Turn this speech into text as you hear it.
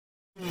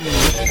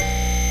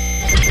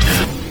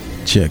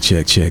Check.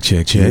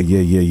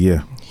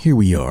 Yeah. Here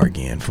we are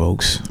again,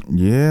 folks.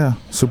 Yeah,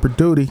 Super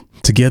Duty.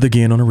 Together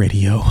again on the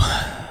radio.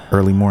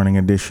 Early morning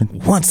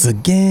edition. Once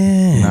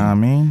again. Know what I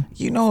mean?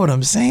 You know what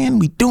I'm saying?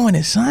 We doing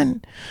it,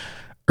 son.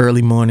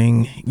 Early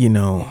morning,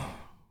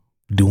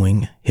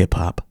 doing hip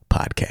hop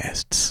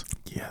podcasts.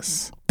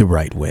 Yes. The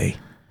right way.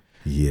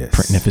 Yes.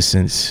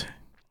 Magnificence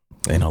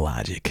and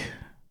Illogic.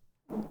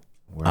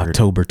 Word.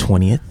 October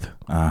 20th.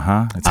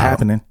 It's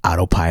happening.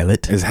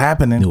 Autopilot. It's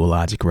happening. New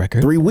Illogic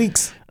record. 3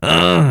 weeks.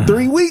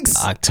 3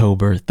 weeks.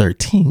 October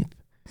 13th.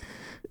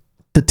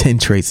 The 10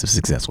 Traits of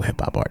Successful Hip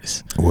Hop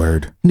Artists.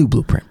 Word. New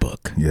blueprint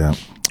book. Yeah.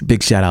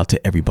 Big shout out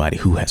to everybody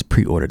who has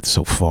pre-ordered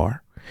so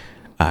far.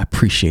 I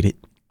appreciate it.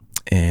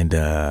 And,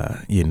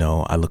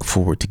 I look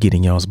forward to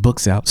getting y'all's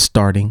books out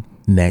starting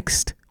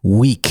next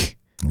week.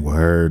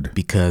 Word.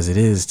 Because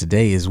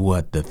today is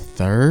what, the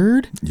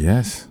 3rd?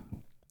 Yes.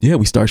 Yeah,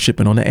 we start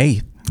shipping on the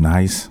 8th.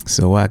 Nice.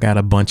 So I got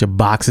a bunch of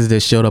boxes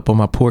that showed up on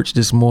my porch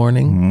this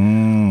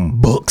morning.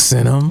 Books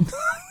in them.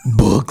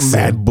 Books.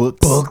 Mad books.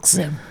 Books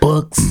and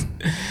books.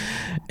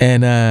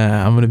 And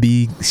I'm going to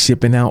be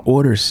shipping out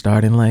orders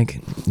starting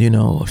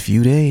a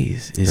few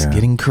days. It's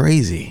getting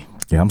crazy.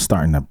 Yeah, I'm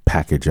starting to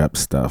package up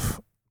stuff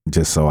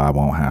just so I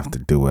won't have to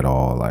do it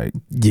all a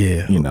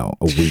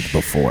week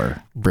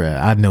before.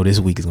 Bruh, I know this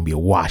week is going to be a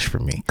wash for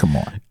me. Come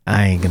on.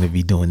 I ain't going to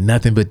be doing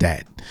nothing but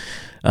that.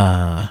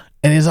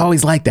 And it's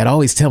always like that. I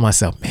always tell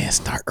myself, man,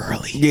 start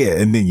early. Yeah,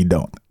 and then you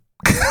don't.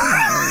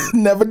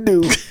 Never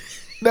do.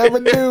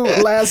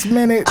 Last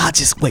minute. I'll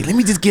just wait. Let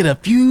me just get a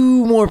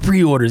few more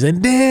pre-orders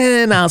and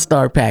then I'll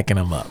start packing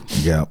them up.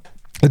 Yep.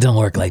 It don't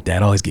work like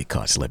that. I always get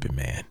caught slipping,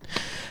 man.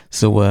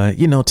 So,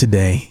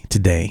 today,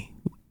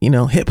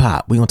 hip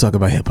hop. We're going to talk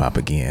about hip hop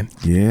again.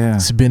 Yeah.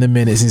 It's been a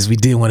minute since we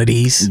did one of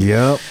these.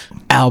 Yep.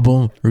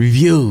 Album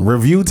review.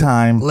 Review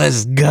time.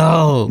 Let's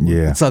go.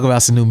 Yeah. Let's talk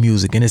about some new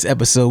music. In this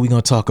episode, we're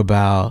going to talk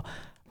about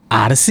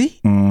Odyssey,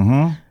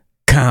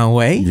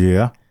 Conway,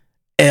 Yeah.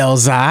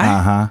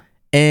 Elzhi,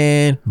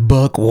 and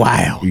Buck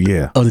Wild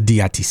of the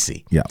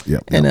DITC.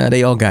 Yep. And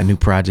they all got new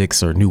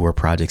projects or newer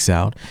projects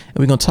out. And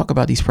we're going to talk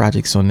about these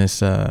projects on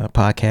this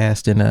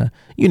podcast. And,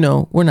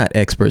 we're not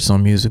experts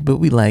on music, but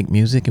we like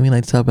music and we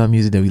like to talk about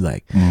music that we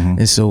like.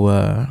 And so,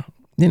 I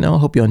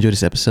hope you enjoy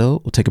this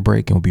episode. We'll take a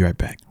break and we'll be right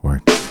back.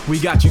 Word. We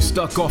got you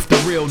stuck off the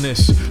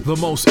realness, the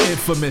most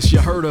infamous, you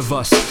heard of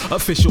us.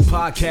 Official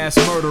podcast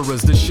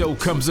murderers, the show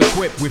comes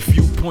equipped with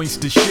viewpoints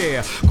to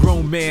share.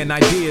 Grown man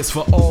ideas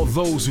for all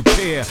those who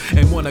care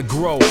and want to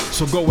grow,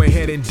 so go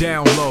ahead and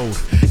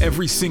download.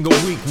 Every single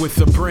week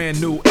with a brand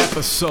new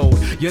episode.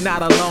 You're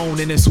not alone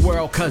in this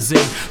world,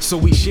 cousin, so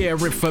we share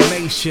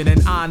information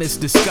and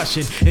honest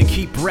discussion and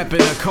keep repping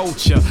the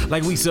culture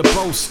like we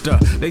supposed to.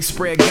 They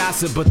spread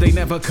gossip, but they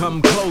never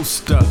come close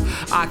to.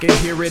 I can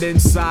hear it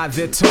inside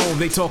their tone.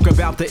 They talk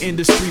about the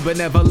industry but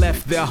never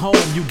left their home.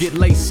 You get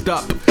laced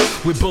up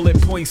with bullet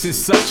points and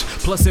such,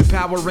 plus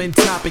empowering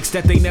topics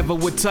that they never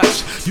would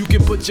touch. You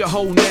can put your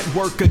whole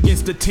network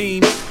against the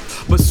team,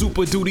 but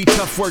Super Duty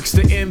Tough Work's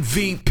the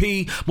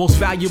MVP. Most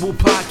valuable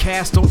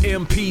podcast on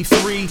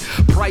MP3.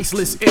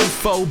 Priceless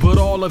info, but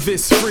all of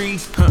it's free.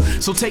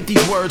 So take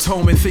these words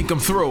home and think them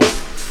through.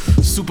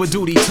 Super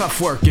Duty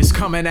Tough Work is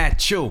coming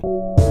at you.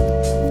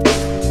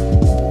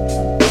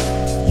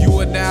 You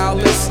are now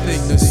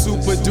listening to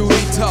Super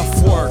Duty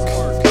Tough Work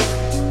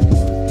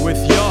with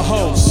your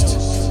host,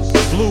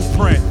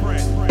 Blueprint.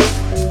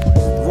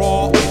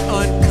 Raw and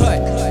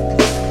uncut.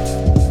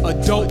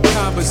 Adult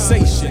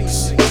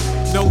conversations.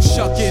 No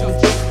shucking,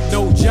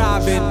 no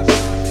jiving,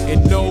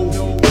 and no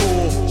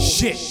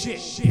bullshit.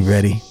 You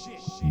ready?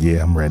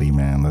 Yeah, I'm ready,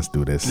 man. Let's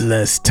do this.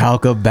 Let's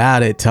talk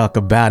about it.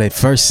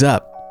 First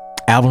up,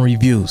 album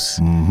reviews.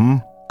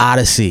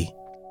 Odyssey,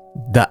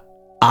 the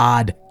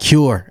Odd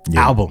Cure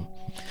album.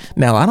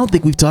 Now, I don't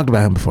think we've talked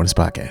about him before in this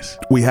podcast.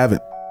 We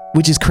haven't.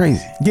 Which is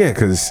crazy. Yeah,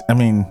 because,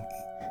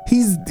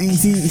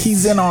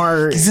 he's in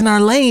our... He's in our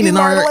lane. In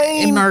our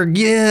lane.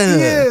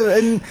 Yeah,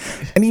 and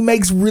he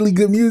makes really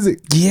good music.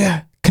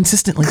 Yeah,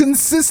 consistently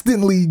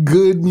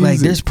good music. Like,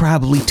 there's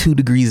probably 2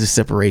 degrees of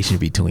separation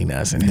between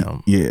us and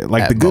him. Yeah,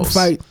 like The Good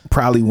Fight,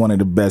 probably one of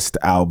the best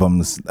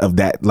albums of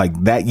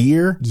that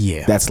year.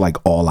 Yeah. That's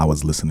all I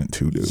was listening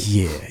to, dude.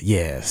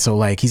 Yeah.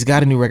 So, he's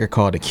got a new record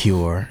called The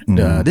Cure.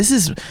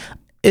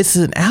 It's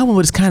an album, but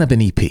it's kind of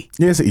an EP.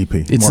 Yeah, it's an EP.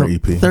 It's more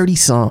EP.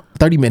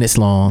 30 minutes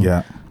long.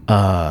 Yeah.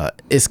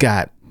 It's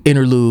got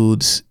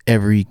interludes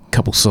every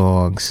couple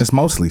songs. It's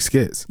mostly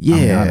skits.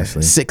 Yeah.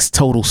 Honestly. 6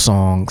 total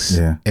songs.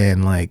 Yeah.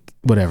 And 4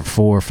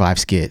 or 5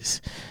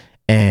 skits.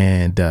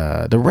 And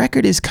the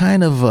record is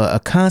kind of a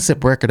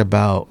concept record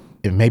about,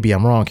 and maybe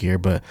I'm wrong here,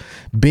 but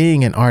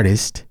being an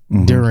artist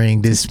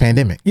during this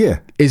pandemic.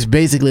 Yeah. It's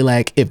basically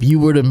like if you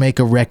were to make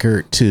a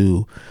record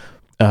to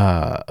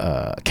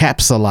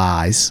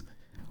capsulize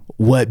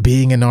what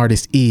being an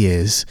artist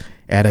is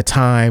at a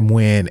time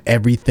when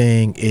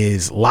everything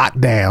is locked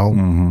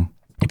down,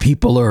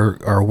 people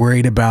are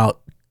worried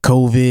about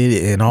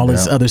COVID and all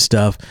this other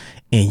stuff,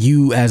 and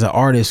you as an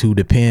artist who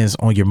depends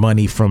on your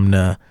money from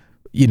the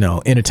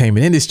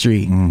entertainment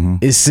industry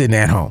is sitting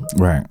at home,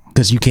 right?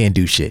 because you can't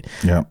do shit.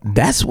 Yeah.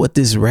 That's what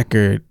this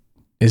record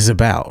is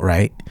about,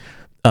 right?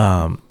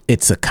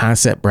 It's a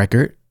concept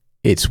record.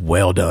 It's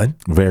well done.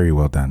 Very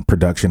well done.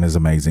 Production is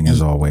amazing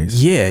as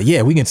always.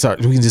 Yeah. We can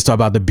just talk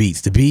about the beats.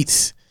 The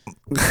beats.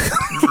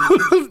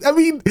 I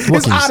mean,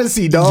 it's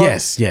Odyssey, dog.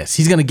 Yes.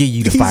 He's gonna give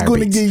you the fire. He's going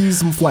to beats. give you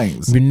some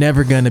flames. You're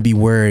never gonna be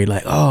worried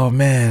like, oh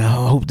man, I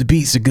hope the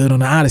beats are good on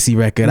the Odyssey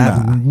record.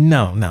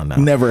 No.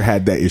 Never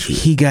had that issue.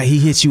 He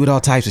hits you with all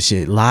types of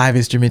shit. Live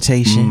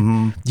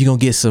instrumentation. You're gonna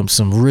get some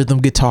rhythm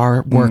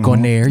guitar work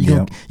on there.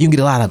 You can get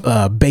a lot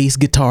of bass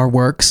guitar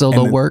work,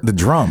 solo work. The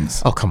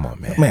drums. Oh come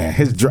on, man. Man,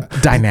 his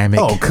dynamic.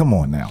 Oh come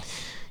on now.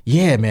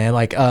 Yeah, man.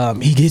 Like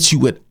he gets you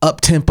with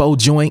up tempo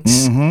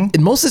joints, and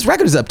most of this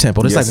record is up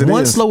tempo. There's like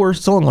one slower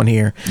song on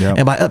here,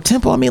 and by up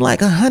tempo I mean like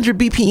 100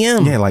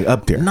 BPM. Yeah, like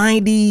up there,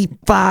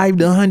 95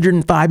 to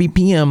 105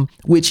 BPM,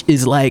 which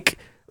is like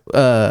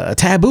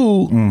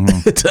taboo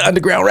to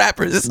underground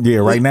rappers. Yeah,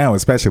 right now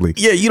especially.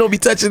 Yeah, you don't be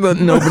touching over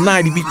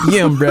 90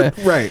 BPM,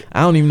 bruh. Right.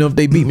 I don't even know if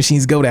they beat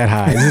machines go that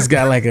high. It's just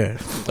got like a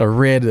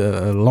red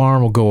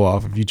alarm will go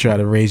off if you try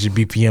to raise your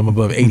BPM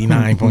above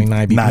 89.9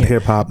 BPM. Not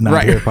hip hop.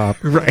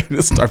 Right.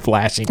 It'll start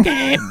flashing.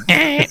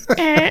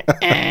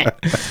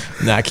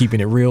 Not keeping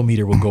it real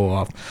meter will go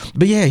off.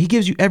 But yeah, he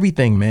gives you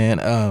everything,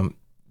 man.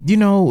 You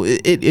know,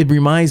 it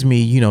reminds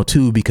me, you know,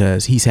 too,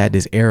 because he's had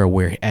this era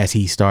where as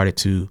he started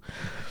to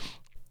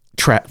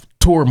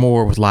tour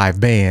more with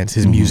live bands,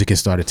 his music has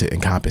started to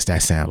encompass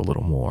that sound a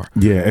little more.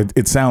 Yeah,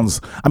 it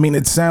sounds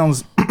it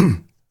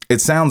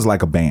sounds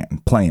like a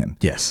band playing.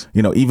 Yes.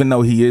 You know, even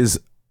though he is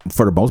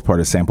for the most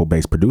part a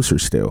sample-based producer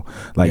still,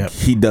 like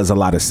he does a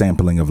lot of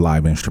sampling of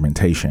live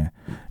instrumentation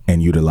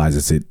and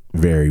utilizes it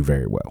very,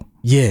 very well.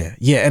 Yeah,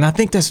 and I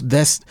think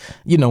that's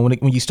you know,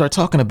 when you start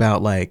talking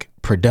about like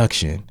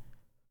production,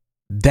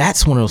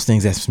 that's one of those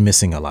things that's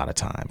missing a lot of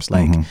times.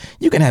 Like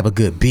you can have a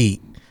good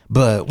beat,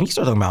 but when you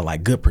start talking about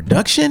like good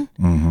production,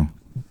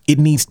 it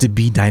needs to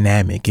be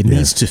dynamic. It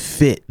needs to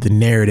fit the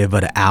narrative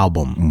of the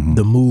album,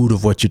 the mood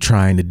of what you're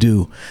trying to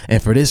do.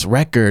 And for this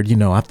record, you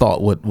know, I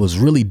thought what was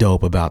really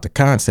dope about the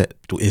concept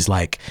is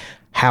like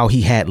how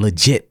he had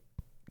legit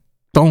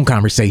phone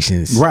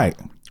conversations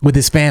with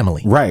his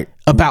family. Right.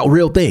 About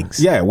real things.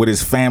 Yeah, with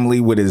his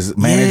family, with his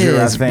manager,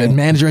 I think. The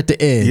manager at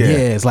the end. Yeah,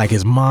 it's like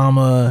his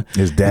mama,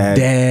 his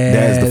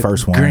dad's the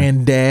first one.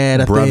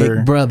 Granddad,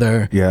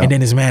 brother. Yeah. And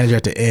then his manager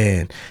at the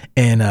end.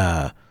 And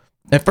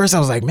at first I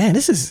was like, man,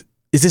 is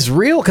this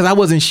real? Because I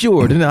wasn't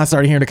sure. Then I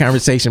started hearing the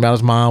conversation about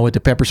his mom with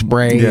the pepper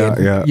spray.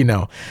 Yeah. You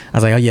know, I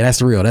was like, oh yeah,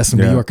 that's real. That's some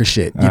New Yorker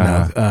shit. You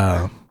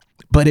know.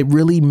 But it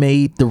really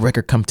made the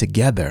record come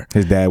together.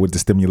 His dad with the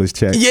stimulus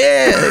check.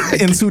 Yeah.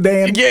 In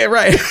Sudan. Yeah,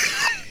 right.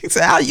 He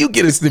said, how you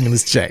get a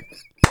stimulus check?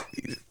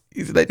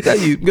 He said, I tell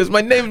you, because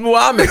my name's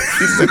Muhammad.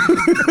 He said,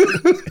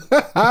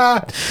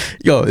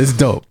 yo, it's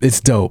dope.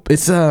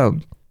 It's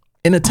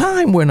in a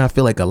time when I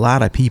feel like a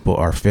lot of people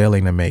are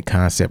failing to make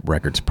concept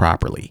records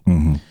properly.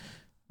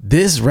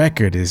 This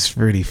record is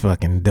pretty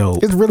fucking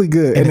dope. It's really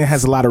good, and it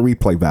has a lot of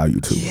replay value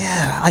too.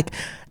 Yeah, like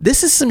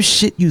this is some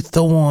shit you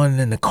throw on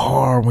in the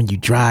car when you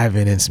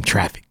driving in some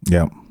traffic.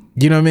 Yeah.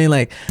 You know what I mean?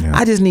 Like,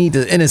 I just need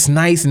to, and it's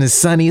nice and it's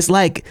sunny. It's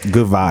like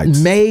good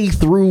vibes. May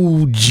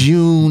through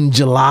June,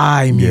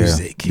 July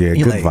music. Yeah,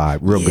 You're good like, vibe.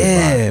 Real good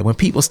vibe. Yeah, when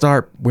people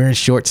start wearing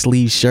short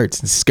sleeve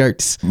shirts and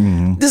skirts,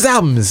 this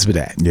album is for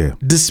that. Yeah.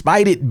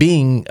 Despite it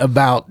being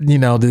about, you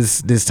know,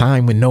 this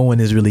time when no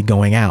one is really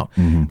going out.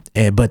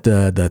 But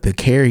the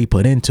care he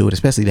put into it,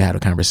 especially to have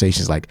the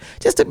conversations, like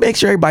just to make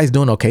sure everybody's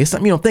doing okay. It's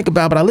something you don't think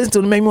about, but I listen to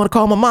it and make me want to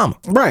call my mama.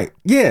 Right.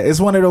 Yeah. It's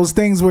one of those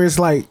things where it's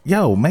like,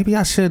 yo, maybe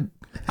I should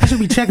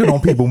be checking on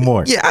people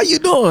more. Yeah, how you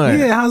doing?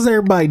 Yeah, how's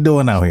everybody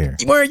doing out here?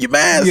 You wearing your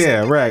mask?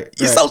 Yeah, right.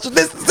 Your social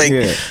distancing.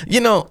 Yeah. You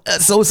know,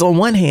 so it's on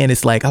one hand,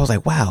 it's like, I was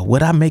like, wow,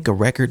 would I make a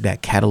record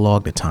that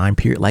cataloged a time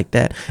period like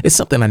that? It's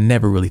something I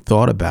never really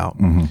thought about.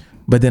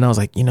 But then I was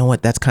like, you know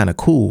what? That's kind of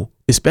cool,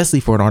 especially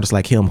for an artist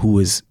like him who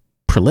is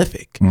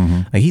prolific.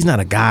 Like he's not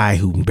a guy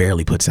who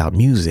barely puts out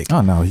music.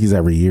 Oh no, he's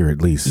every year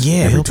at least.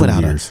 Yeah, he'll put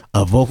out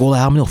a vocal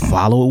album. He'll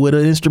follow it with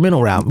an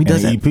instrumental album. He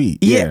does an that. EP.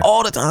 Yeah,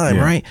 all the time,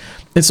 right?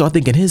 And so I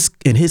think in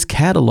his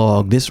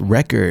catalog, this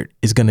record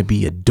is going to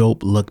be a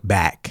dope look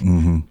back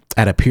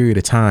at a period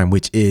of time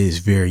which is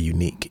very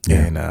unique.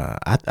 And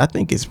I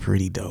think it's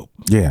pretty dope.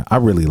 Yeah, I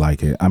really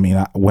like it. I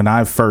mean, when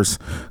I first,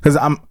 because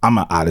I'm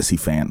an Odyssey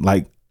fan.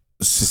 Like,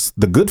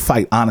 The Good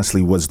Fight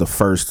honestly was the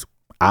first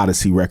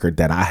Odyssey record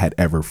that I had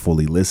ever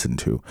fully listened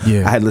to.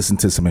 I had listened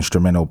to some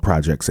instrumental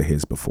projects of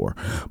his before,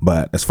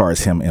 but as far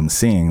as him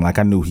emceeing, like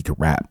I knew he could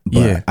rap,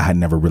 but I had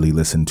never really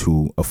listened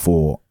to a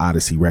full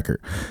Odyssey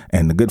record.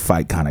 And The Good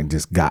Fight kind of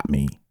just got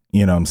me.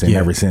 You know what I'm saying?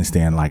 Ever since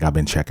then, like I've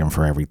been checking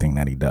for everything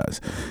that he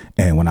does.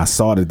 And when I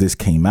saw that this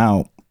came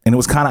out, and it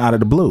was kind of out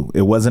of the blue.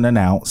 It wasn't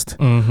announced.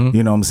 You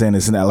know what I'm saying?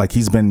 It's not like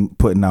he's been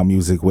putting out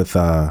music with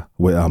a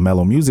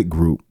Mellow Music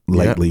Group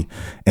lately,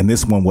 and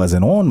this one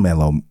wasn't on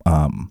Mellow.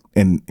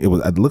 And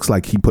it looks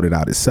like he put it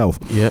out himself.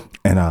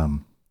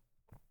 And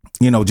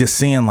you know, just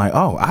seeing like,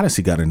 oh,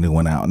 Odyssey got a new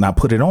one out, and I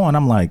put it on.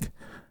 I'm like,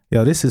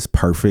 yo, this is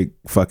perfect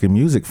fucking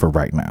music for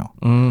right now.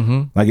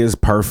 Mm-hmm. Like, it's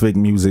perfect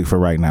music for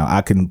right now.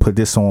 I can put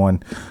this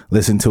on,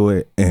 listen to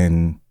it,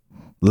 and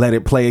let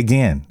it play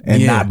again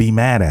and not be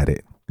mad at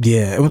it.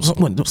 Yeah. It was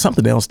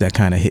something else that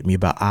kind of hit me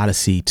about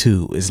Oddisee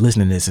too is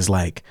listening to this is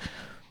like,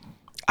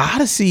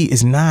 Oddisee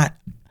is not,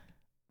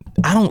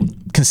 I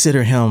don't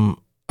consider him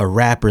a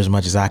rapper as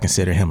much as I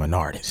consider him an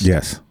artist.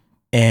 Yes.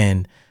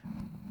 And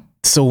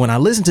so when I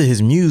listen to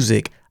his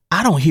music,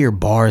 I don't hear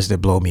bars that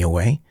blow me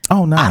away.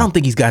 Oh, no. I don't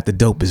think he's got the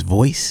dopest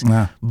voice.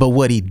 Nah. But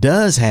what he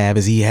does have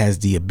is he has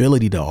the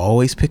ability to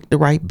always pick the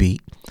right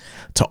beat,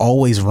 to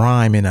always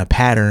rhyme in a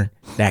pattern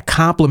that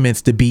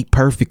complements the beat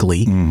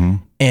perfectly. Mm-hmm.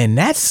 And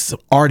that's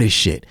artist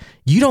shit.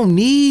 You don't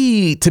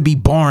need to be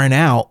barring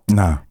out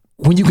Nah.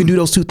 when you can do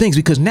those two things,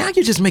 because now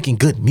you're just making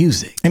good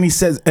music. And he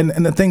says, and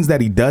the things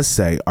that he does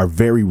say are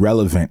very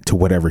relevant to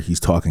whatever he's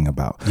talking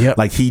about. Yep.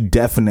 Like, he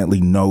definitely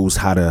knows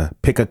how to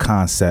pick a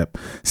concept,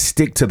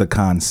 stick to the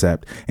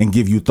concept, and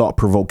give you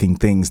thought-provoking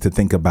things to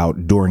think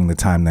about during the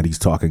time that he's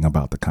talking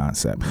about the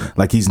concept.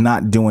 Like, he's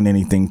not doing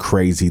anything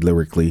crazy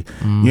lyrically,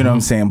 you know what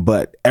I'm saying?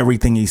 But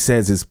everything he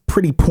says is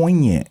pretty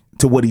poignant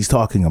to what he's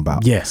talking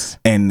about. Yes.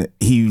 And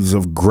he's a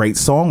great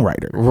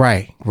songwriter.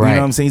 Right. You know what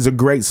I'm saying? He's a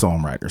great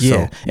songwriter.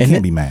 Yeah. So you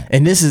can't be mad.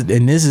 And this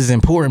is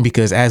important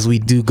because as we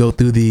do go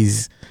through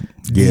these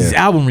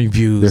album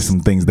reviews, There's some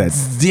things that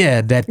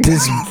that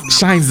this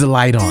shines the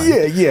light on.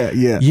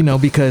 Yeah. You know,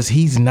 because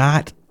he's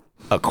not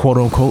a quote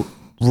unquote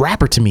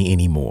rapper to me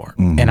anymore.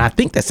 And I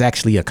think that's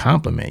actually a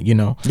compliment, you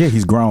know? Yeah,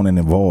 he's grown and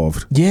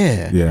evolved.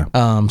 Yeah.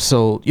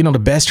 So, you know, the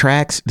best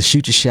tracks, the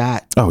Shoot Your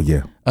Shot, Oh,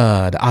 yeah.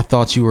 the I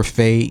Thought You Were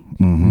Fate,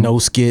 No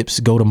Skips,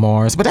 Go to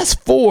Mars. But that's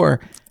 4,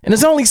 and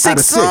there's only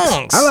 6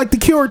 songs. I like The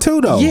Cure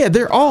too, though. Yeah,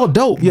 they're all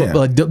dope. Yeah.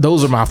 But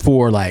those are my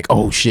 4, like,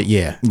 oh shit,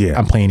 yeah.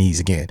 I'm playing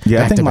these again. Yeah,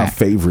 I Back think to my back.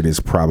 favorite is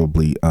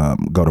probably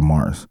Go to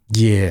Mars.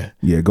 Yeah.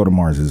 Yeah, Go to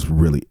Mars is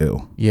really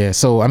ill. Yeah.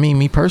 So, I mean,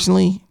 me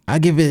personally, I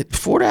give it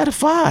 4 out of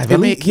 5. At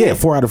least, yeah,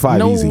 4 out of 5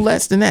 no easy.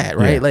 less than that,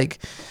 right? Yeah.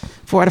 Like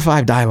 4 out of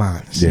 5 die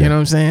lines. Yeah. You know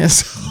what I'm saying?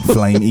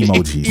 Flame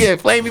emojis. Yeah,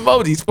 flame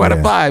emojis. 4 out of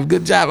Yeah. 5.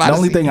 Good job.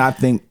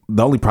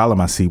 The only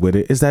problem I see with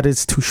it is that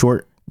it's too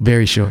short.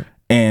 Very short.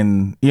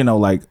 And, you know,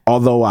 like,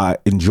 although I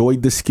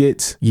enjoyed the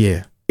skits,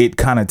 Yeah. it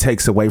kind of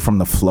takes away from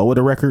the flow of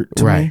the record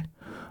to Right.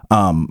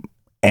 me.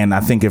 And I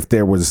think if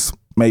there was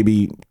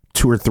maybe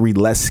 2 or 3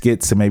 less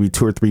skits and maybe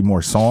 2 or 3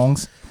 more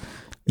songs,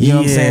 you know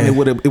what I'm saying?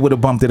 It would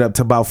have bumped it up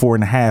to about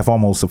 4.5,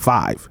 almost a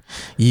 5.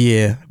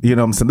 Yeah. You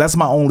know what I'm saying? That's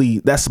my only.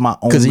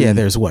 Because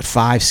there's what,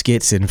 5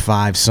 skits and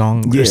 5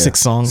 songs, or 6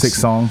 songs. 6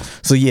 songs.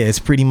 So yeah, it's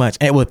pretty much.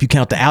 And well, if you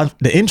count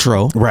the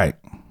intro, Right.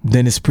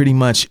 then it's pretty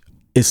much.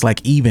 It's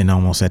like even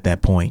almost at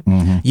that point.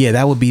 Yeah,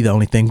 that would be the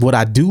only thing. What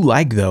I do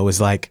like though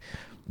is like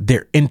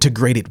they're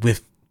integrated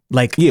with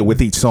like with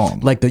each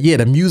song, like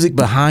the music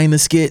behind the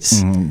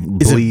skits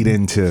bleed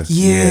into.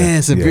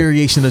 It's a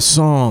variation of the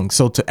song.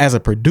 So as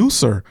a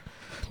producer,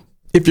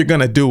 if you're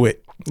gonna do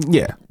it,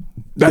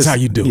 that's how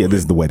you do it. Yeah, this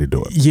is the way to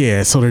do it.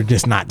 Yeah, so they're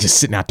just not just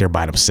sitting out there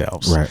by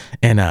themselves, right?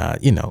 And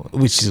you know,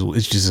 which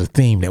is a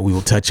theme that we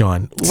will touch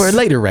on for a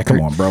later record.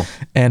 Come on, bro.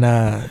 And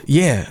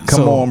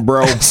come on,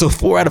 bro. So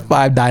 4 out of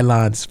 5 die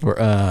lines for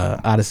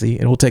Oddisee,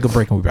 and we'll take a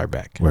break and we'll be right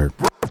back. Word.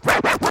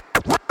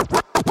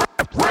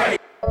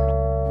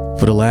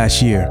 For the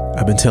last year,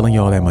 I've been telling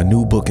y'all that my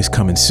new book is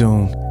coming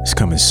soon. It's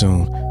coming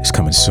soon. It's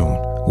coming soon.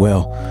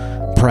 Well,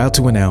 I'm proud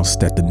to announce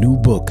that the new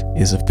book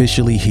is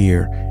officially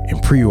here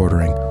and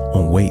pre-ordering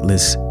on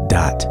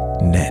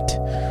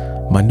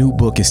waitlist.net. My new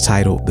book is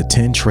titled The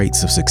 10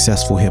 Traits of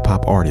Successful Hip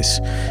Hop Artists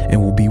and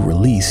will be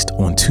released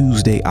on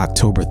Tuesday,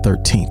 October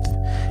 13th.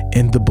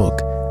 In the book,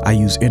 I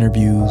use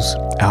interviews,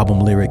 album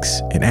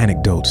lyrics, and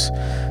anecdotes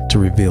to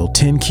reveal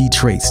 10 key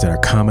traits that are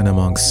common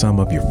among some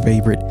of your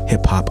favorite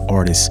hip hop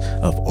artists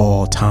of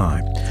all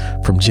time.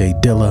 From Jay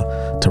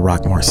Dilla to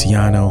Rock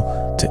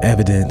Marciano to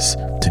Evidence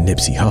to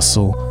Nipsey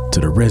Hussle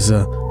to the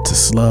RZA to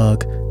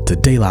Slug to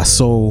De La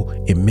Soul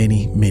and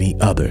many, many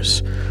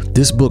others.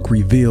 This book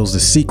reveals the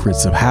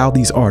secrets of how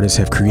these artists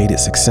have created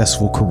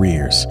successful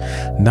careers.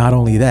 Not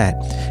only that,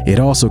 it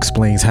also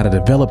explains how to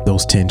develop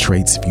those 10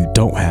 traits if you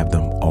don't have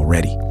them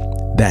already.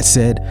 That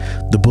said,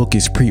 the book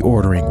is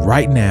pre-ordering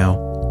right now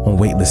on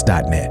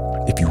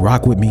waitlist.net. If you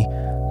rock with me,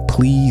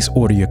 please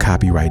order your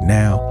copy right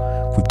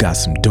now. We've got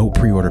some dope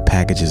pre-order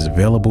packages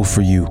available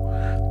for you.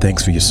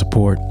 Thanks for your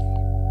support.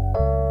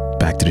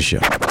 Back to the show.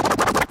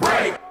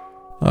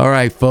 All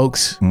right,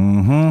 folks.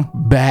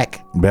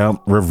 Back.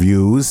 About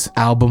reviews.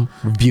 Album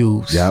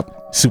reviews.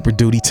 Yep. Super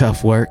duty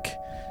tough work.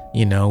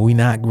 You know, we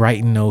not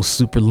writing those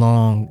super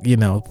long,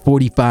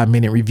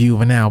 45-minute review of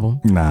an album.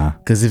 Nah.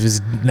 Because if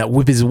it's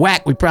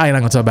whack, we probably not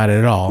going to talk about it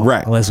at all.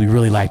 Right. Unless we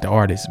really like the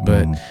artist.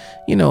 But,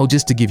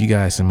 just to give you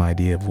guys some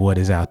idea of what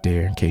is out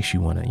there in case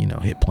you want to,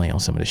 hit play on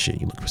some of the shit.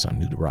 You look for something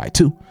new to ride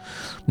to.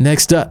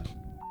 Next up,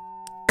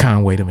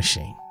 Conway the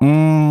Machine.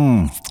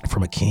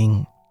 From a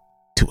king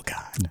to a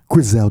god.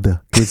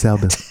 Griselda.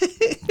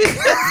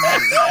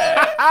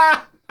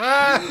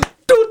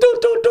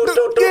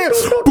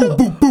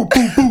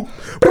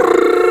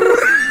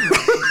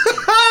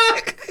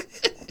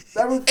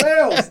 Never fail.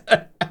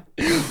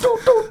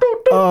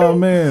 Oh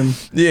man.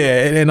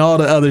 Yeah, and all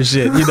the other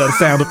shit, you know, the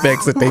sound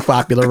effects that they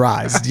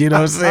popularized. You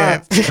know what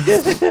I'm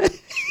saying?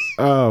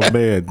 Oh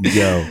man,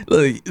 yo.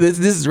 Look,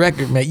 this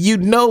record, man. You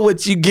know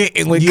what you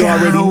getting when You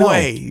already know.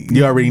 Away.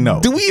 You already know.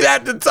 Do we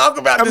have to talk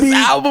about this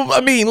album?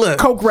 I mean, look.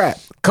 Coke rap.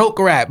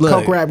 Look.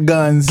 Coke rap,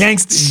 guns,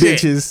 Gangsta shit.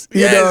 bitches.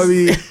 You know what I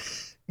mean?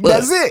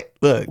 That's it.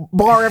 Look.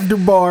 Bar after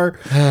bar.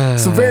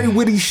 Some very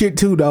witty shit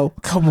too, though.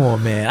 Come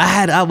on, man.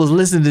 I was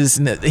listening to this.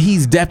 And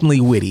he's definitely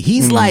witty.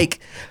 He's like,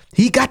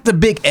 he got the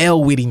Big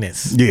L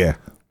wittiness. Yeah.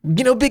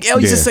 You know, Big L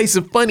used to say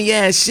some funny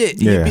ass shit.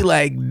 Yeah. You'd be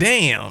like,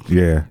 damn.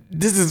 Yeah.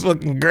 This is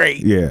fucking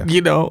great. Yeah. You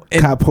know?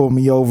 And Cop pulled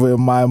me over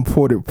in my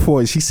imported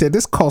Porsche. She said,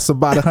 this costs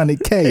about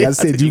 $100K. I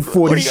said, you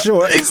 40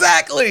 short.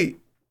 Exactly.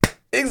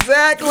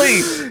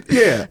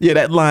 Yeah. Yeah,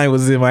 that line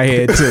was in my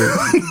head too.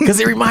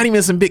 Because it reminded me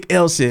of some Big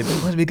L shit.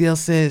 What Big L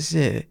said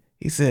shit.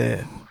 He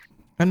said,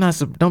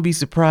 don't be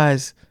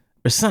surprised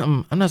or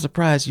something. I'm not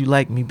surprised you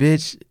like me,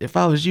 bitch. If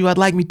I was you, I'd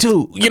like me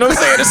too. You know what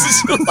I'm saying? This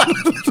is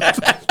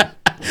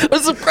it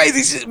was some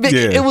crazy shit.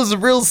 It was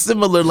real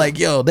similar. Like,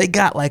 yo, they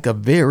got like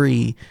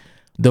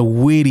the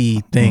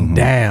witty thing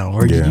down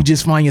where you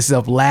just find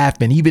yourself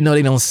laughing, even though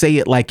they don't say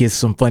it like it's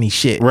some funny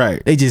shit.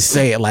 Right. They just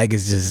say it like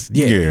it's just,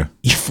 you're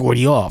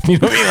 40 off. You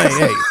know what I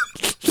mean? Like, hey.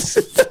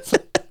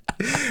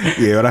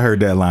 Yeah, when I heard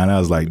that line, I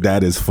was like,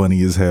 that is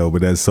funny as hell,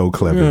 but that's so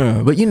clever.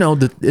 Yeah, but you know,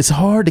 it's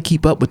hard to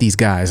keep up with these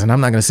guys, and I'm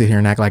not going to sit here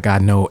and act like I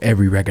know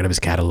every record of his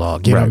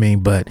catalog. You know what I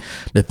mean? But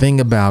the thing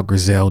about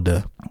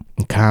Griselda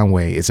and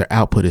Conway is their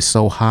output is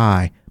so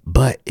high,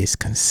 but it's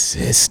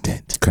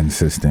consistent.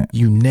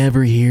 You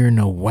never hear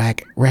no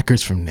whack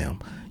records from them.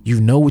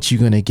 You know what you're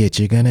going to get.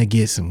 You're going to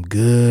get some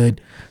good,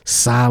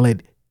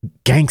 solid,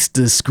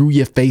 gangsta, screw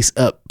your face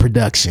up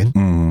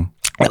production.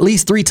 At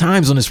least 3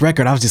 times on this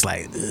record, I was just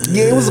like, ugh.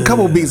 Yeah, it was a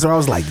couple beats where I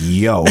was like,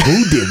 yo,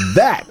 who did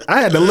that? I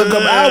had to look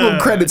up album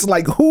credits,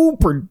 like, who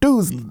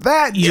produced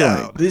that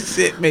joint? This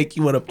shit make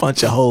you want to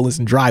punch a hole in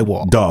some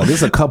drywall. Dog,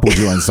 there's a couple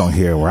joints on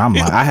here where I'm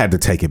like, I had to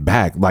take it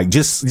back. Like,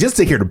 just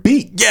to hear the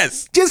beat.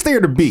 Yes. Just to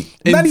hear the beat.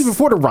 Not even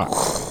for the rock.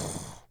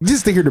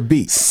 Just to hear the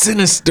beat.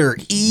 Sinister,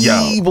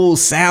 evil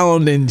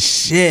sound and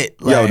shit.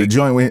 Yo, the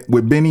joint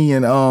with Benny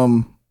and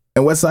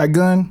Westside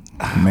Gun.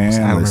 Man, I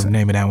don't remember the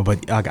name of that one,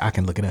 but I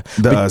can look it up.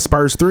 The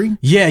Spurs 3?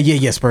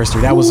 Yeah, Spurs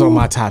 3. That was on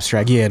my top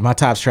track. Yeah, my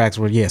top tracks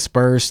were,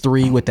 Spurs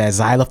 3 with that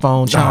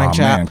xylophone chime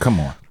chop. Man,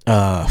 come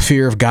on.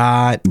 Fear of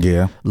God.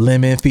 Yeah.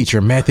 Lemon feature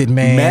Method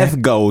Man.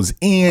 Meth goes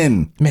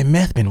in. Man,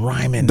 Meth been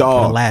rhyming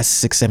for the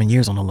last 6-7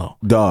 years on the low.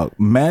 Dog,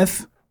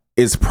 Meth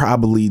is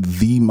probably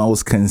the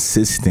most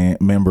consistent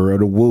member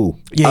of the Wu,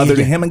 other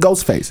than him and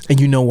Ghostface.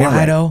 And you know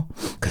why though?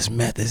 Because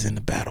Meth is in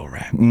the battle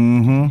rap.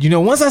 You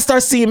know, once I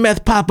start seeing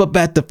Meth pop up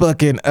at the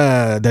fucking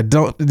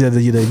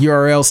the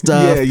URL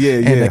stuff,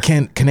 and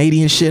the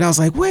Canadian shit, I was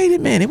like, wait a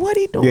minute, what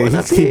he doing? Yeah,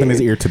 he's keeping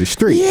his ear to the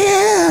street.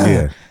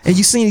 Yeah. And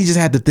you seen he just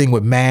had the thing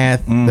with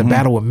Math, the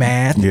battle with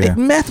Math. Yeah.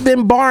 Meth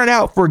been barring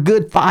out for a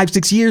good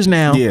 5-6 years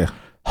now. Yeah.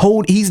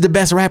 He's the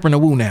best rapper in the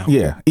Wu now.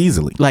 Yeah,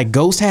 easily. Like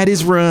Ghost had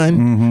his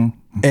run.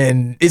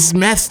 And it's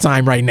Meth's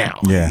time right now.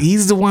 Yeah.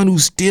 He's the one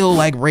who's still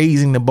like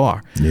raising the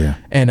bar. Yeah.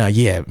 And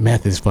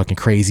Meth is fucking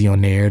crazy on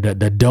there.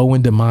 The Doe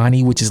and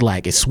Damani, which is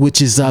like it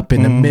switches up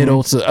in the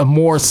middle to a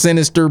more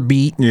sinister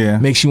beat. Yeah.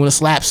 Makes you want to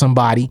slap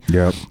somebody.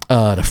 Yep.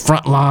 The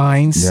front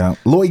lines. Yeah.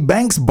 Lloyd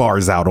Banks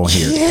bars out on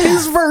here. Yeah.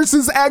 His verse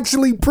is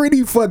actually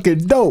pretty fucking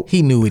dope.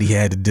 He knew what he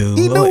had to do.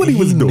 He knew what he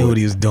was doing. He knew what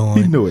he was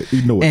doing. He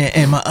knew it.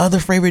 And my other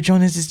favorite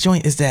joint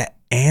is that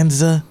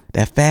Anza,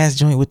 that fast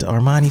joint with the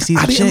Armani Caesar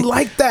I didn't chick.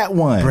 like that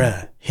one.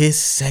 Bruh, his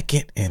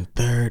second and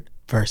third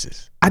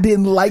verses. I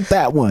didn't like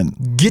that one.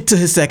 Get to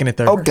his second and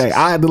third verses. Okay,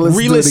 I had to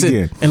listen to it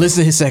again. And listen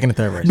to his second and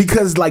third verses.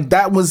 Because like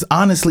that was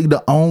honestly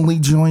the only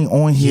joint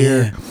on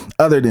here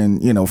other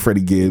than,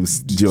 Freddie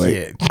Gibbs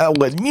joint.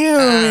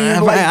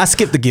 I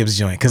skipped the Gibbs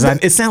joint because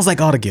it sounds like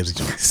all the Gibbs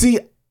joints. See,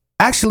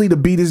 actually the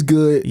beat is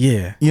good.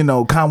 Yeah.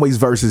 Conway's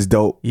verse is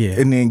dope. Yeah.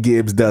 And then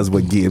Gibbs does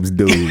what Gibbs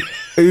do.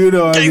 You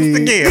know what I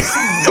mean? Gibbs.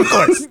 Of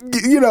course.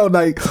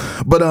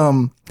 But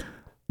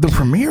the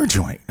premiere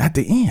joint at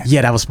the end.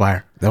 Yeah, that was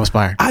fire.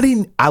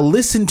 I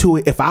listened to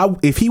it.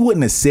 If he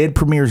wouldn't have said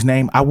Premier's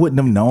name, I wouldn't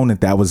have known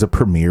that was a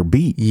Premiere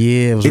beat.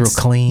 Yeah, it was real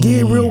clean.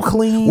 Yeah, real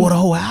clean. Well, the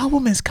whole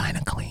album is kind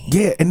of clean.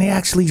 Yeah, and they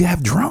actually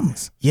have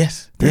drums.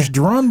 Yes. There's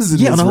drums in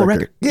this on the whole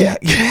record.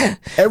 Yeah.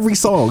 Every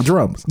song,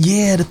 drums.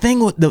 Yeah, the thing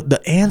with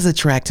the Anza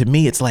track, to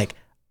me, it's like,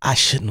 I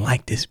shouldn't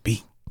like this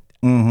beat.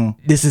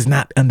 This is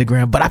not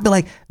underground. But I feel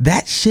like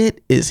that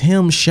shit is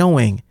him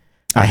showing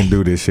I can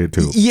do this shit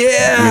too.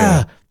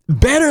 Yeah.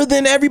 Better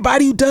than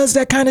everybody who does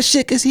that kind of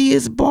shit because he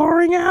is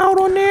barring out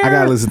on there. I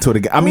gotta listen to it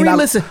again. I mean,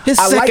 listen his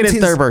second and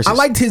third verses. I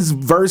liked his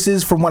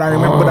verses from what I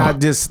remember, but I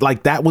just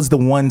like that was the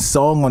one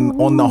song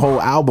on the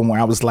whole album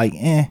where I was like,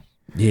 eh.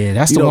 Yeah,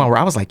 that's the one where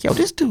I was like, yo,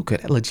 this dude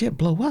could legit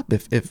blow up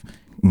if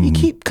he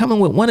keep coming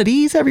with one of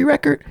these every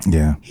record.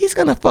 Yeah. He's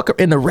gonna fuck up,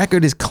 and the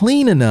record is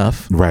clean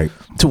enough, Right.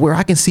 to where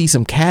I can see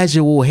some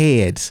casual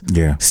heads,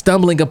 Yeah.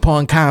 stumbling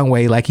upon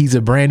Conway like he's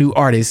a brand new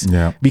artist,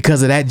 Yeah.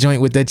 because of that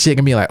joint with that chick,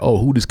 and be like, oh,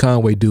 who does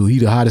Conway do? He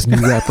the hottest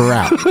new rapper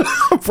out.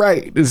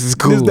 Right. This is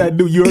cool. This that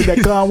dude. You heard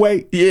that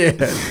Conway? Yeah.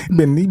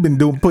 He been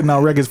putting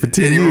out records for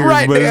 10 years.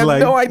 Right, But they it's have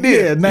like, no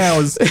idea. Yeah, now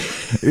it's,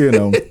 you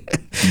know.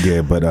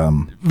 Yeah, but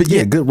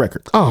yeah, good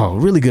record. Oh,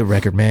 really good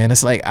record, man.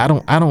 It's like I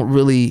don't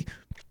really,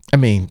 I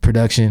mean,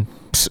 production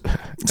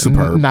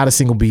Superb. Not a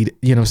single beat,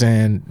 you know what I'm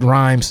saying?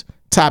 Rhymes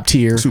top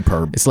tier.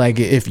 Superb. It's like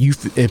if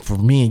for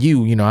me and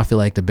you know, I feel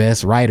like the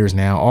best writers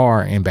now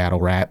are in battle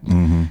rap.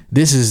 Mm-hmm.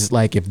 This is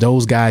like, if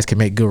those guys can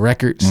make good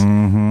records,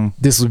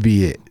 this would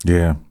be it.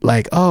 Yeah.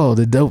 Like, oh,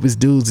 the dopest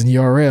dudes in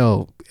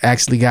URL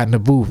actually got in the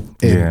booth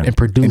and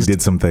produced and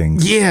did some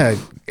things. Yeah,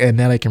 and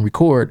now they can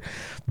record.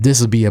 This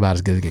will be about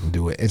as good as they can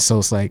do it. And so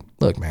it's like,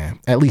 look, man,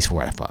 at least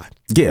 4 out of 5.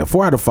 Yeah,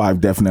 4 out of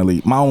 5,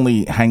 definitely. My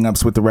only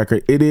hang-ups with the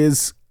record, it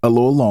is a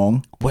little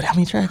long. What? How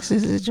many tracks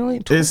is this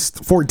joint? It's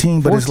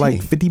 14, but it's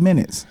like 50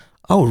 minutes.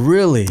 Oh,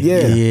 really?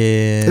 Yeah.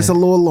 Yeah. It's a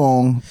little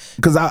long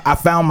because I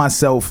found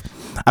myself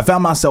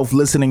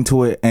listening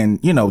to it, and,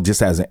 you know,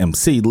 just as an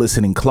MC,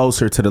 listening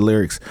closer to the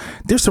lyrics.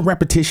 There's some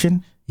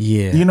repetition.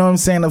 Yeah. You know what I'm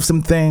saying? Of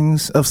some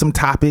things, of some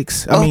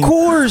topics. I mean, of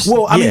course.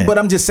 Well, I Yeah. mean, but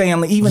I'm just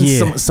saying, like, even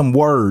Yeah. some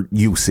word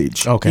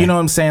usage. Okay. You know what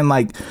I'm saying?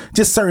 Like,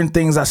 just certain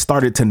things I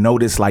started to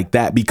notice like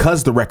that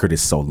because the record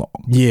is so long.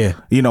 Yeah.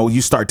 You know,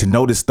 you start to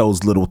notice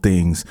those little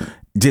things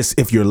just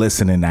if you're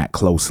listening that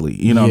closely.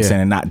 You know what I'm Yeah.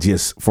 saying? And not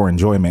just for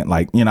enjoyment.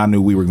 Like, you know, I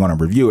knew we were going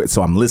to review it,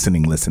 so I'm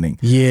listening.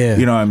 Yeah.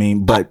 You know what I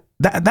mean? But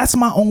that's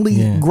my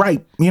only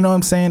gripe. You know what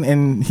I'm saying?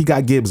 And he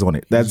got Gibbs on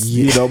it. That's,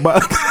 you know,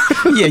 but...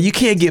 Yeah, you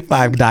can't get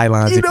 5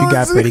 Dylons if you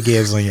got Freddie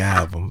Gibbs on your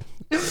album.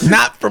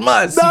 Not from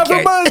us. Not You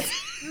from can't. us.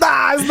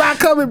 Nah, it's not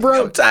coming,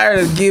 bro. I'm tired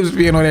of Gibbs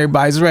being on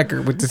everybody's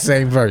record with the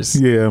same verse.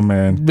 Yeah,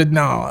 man. But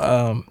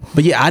no,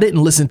 but yeah, I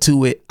didn't listen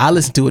to it. I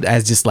listened to it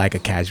as just like a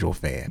casual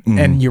fan.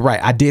 And you're right,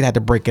 I did have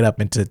to break it up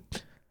into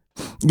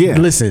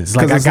listens.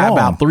 Like, I got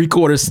about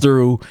 3/4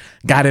 through,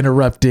 got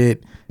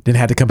interrupted, then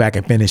had to come back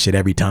and finish it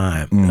every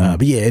time.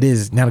 But yeah, it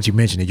is, now that you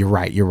mention it, you're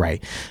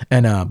right.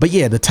 And but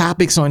yeah, the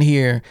topics on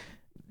here,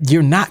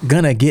 you're not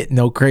gonna get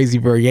no crazy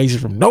variation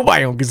from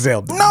nobody on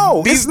Gazelle.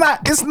 No, it's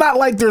not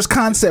like there's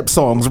concept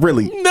songs,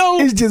 really.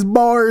 No. It's just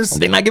bars.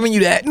 They're not giving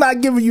you that.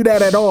 Not giving you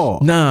that at all.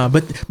 Nah,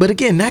 but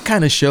again, that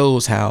kind of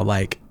shows how,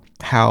 like,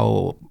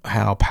 how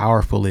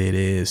powerful it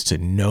is to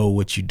know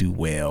what you do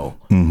well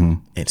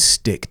and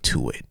stick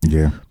to it.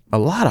 Yeah. A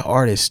lot of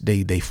artists,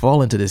 they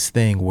fall into this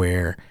thing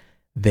where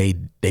they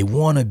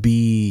want to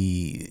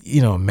be,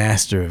 you know, a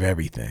master of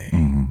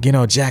everything, you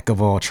know, jack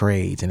of all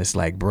trades. And it's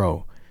like,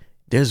 bro,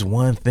 there's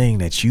one thing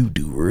that you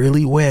do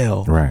really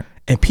well. Right.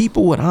 And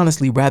people would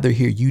honestly rather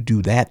hear you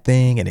do that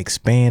thing and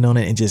expand on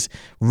it and just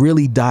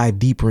really dive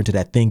deeper into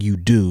that thing you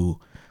do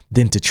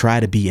than to try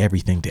to be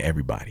everything to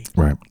everybody.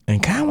 Right.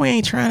 And Conway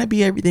ain't trying to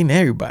be everything to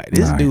everybody.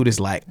 This dude is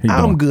like, I'm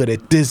don't. good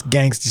at this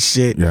gangster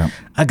shit. Yeah.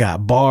 I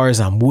got bars.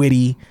 I'm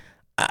witty.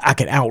 I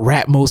can out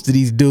rap most of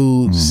these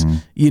dudes.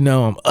 You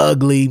know, I'm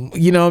ugly.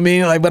 You know what I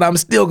mean? Like, but I'm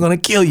still gonna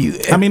kill you.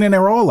 I mean, and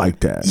they're all like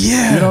that.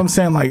 Yeah. You know what I'm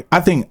saying? Like,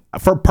 I think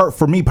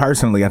for me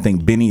personally, I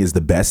think Benny is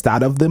the best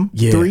out of them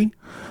three.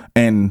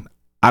 And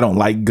I don't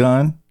like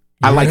Gun.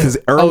 I like his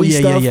early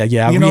stuff. Yeah.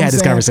 You know We what had I'm this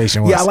saying?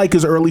 conversation once. Yeah, I like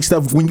his early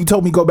stuff. When you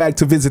told me go back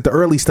to visit the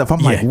early stuff, I'm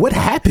like, what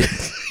happened?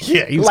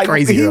 Yeah, he was like,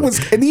 crazy. He early.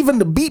 was, and even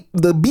the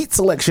beat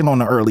selection on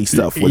the early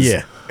stuff was,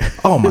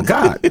 oh my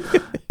God.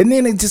 And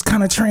then it just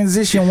kind of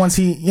transitioned once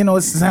he, you know,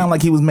 it sounded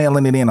like he was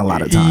mailing it in a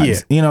lot of times. Yeah.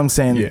 You know what I'm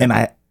saying? Yeah.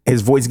 And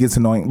his voice gets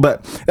annoying,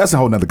 but that's a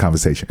whole nother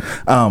conversation.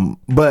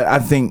 But I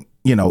think,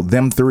 you know,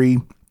 them three,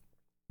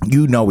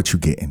 you know what you're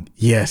getting.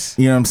 Yes.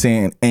 You know what I'm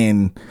saying?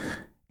 And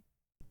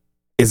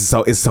it's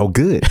so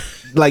good.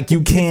 Like,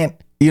 you can't,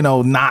 you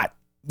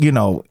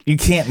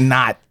can't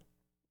not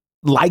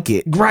like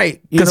it.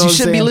 Right. You know Because what you I'm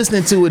shouldn't be saying?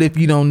 listening to it if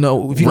you don't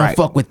know, if you don't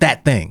fuck with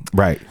that thing.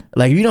 Right.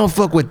 Like, if you don't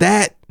fuck with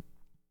that,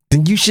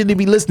 then you shouldn't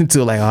be listening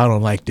to it. Like, oh, I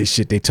don't like this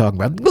shit they talking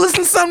about.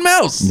 Listen to something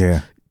else.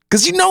 Yeah.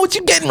 Because you know what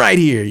you're getting right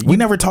here. We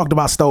never talked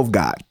about Stove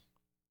God.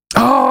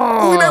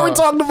 Oh. We never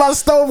talked about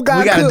Stove God.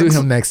 We got to do Cooks.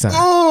 him next time.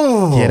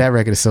 Oh. Yeah, that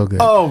record is so good.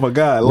 Oh my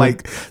God.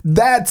 Like,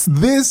 that's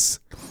this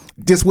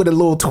just with a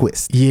little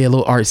twist. Yeah, a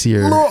little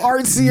artsier.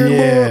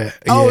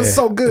 It's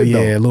so good. Yeah,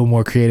 though. a little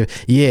more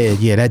creative.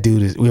 Yeah, that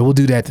dude is. We'll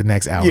do that the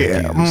next hour.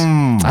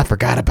 Yeah. I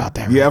forgot about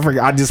that. Yeah,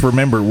 I just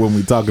remember when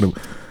we talking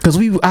to. Because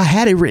I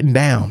had it written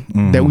down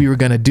that we were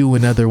going to do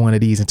another one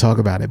of these and talk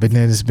about it. But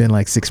then it's been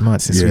like 6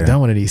 months since we've done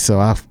one of these. So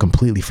I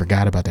completely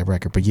forgot about that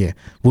record. But yeah,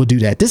 we'll do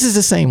that. This is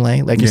the same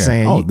lane, like you're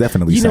saying. Oh,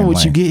 definitely. You know same what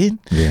lane. you're getting.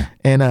 Yeah.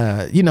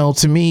 And, you know,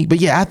 to me, but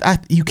yeah,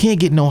 you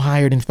can't get no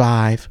higher than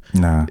 5.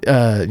 Nah.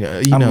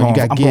 You know, you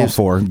got I'm going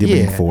 4. Give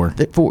me 4.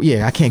 4.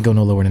 Yeah, I can't go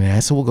no lower than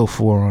that. So we'll go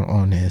 4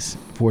 on this.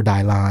 4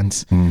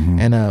 Dylons.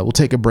 And we'll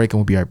take a break and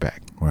we'll be right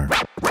back. Word.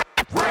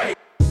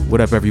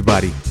 What up,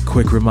 everybody?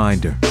 Quick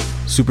reminder.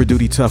 Super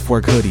Duty Tough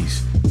Work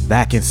hoodies,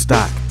 back in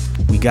stock.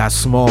 We got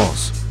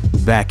smalls,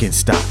 back in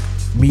stock.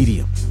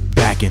 Medium,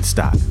 back in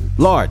stock.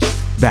 Large,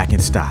 back in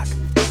stock.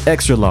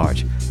 Extra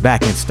large,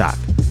 back in stock.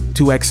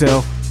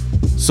 2XL,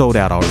 sold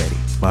out already.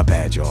 My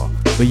bad, y'all.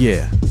 But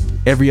yeah,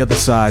 every other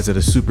size of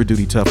the Super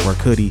Duty Tough Work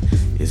hoodie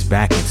is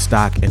back in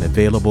stock and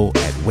available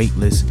at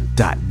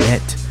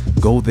weightless.net.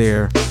 Go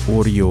there,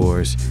 order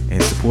yours,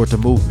 and support the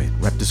movement.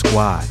 Rep the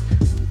squad.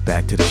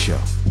 Back to the show.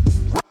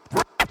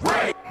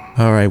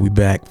 All right, we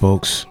back,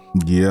 folks.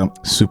 Yeah.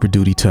 Super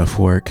Duty Tough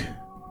Work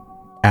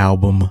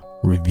album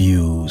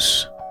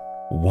reviews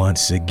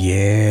once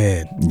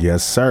again.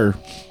 Yes, sir.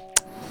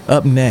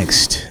 Up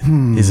next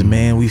is a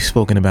man we've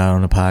spoken about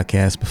on the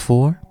podcast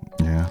before.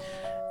 Yeah.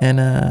 And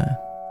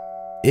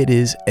it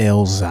is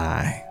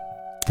Elzhi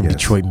from Yes.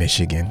 Detroit,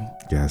 Michigan.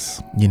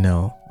 Yes. You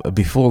know,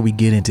 before we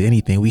get into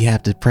anything, we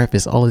have to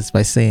preface all this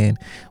by saying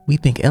we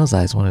think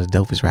Elzhi is one of the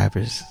dopest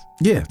rappers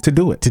Yeah, to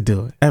do it. to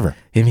do it. Ever.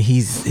 I mean,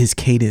 his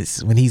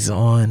cadence, when he's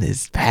on,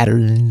 his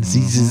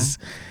patterns,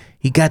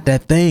 he got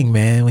that thing,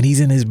 man. When he's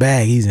in his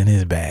bag, he's in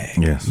his bag.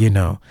 Yes. You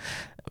know.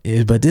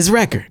 But this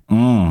record,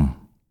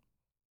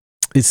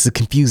 it's a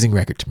confusing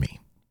record to me.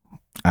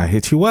 I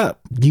hit you up.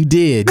 You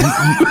did.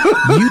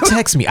 You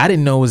text me. I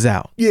didn't know it was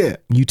out. Yeah.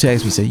 You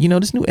text me, said,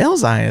 this new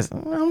Elzhi is, I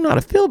don't know how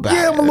to feel about it.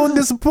 Yeah, I'm a little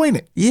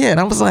disappointed. Yeah, and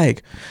I was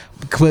like,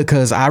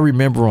 because I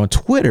remember on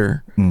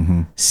Twitter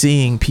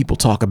seeing people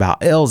talk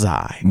about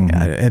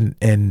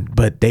Elzhi,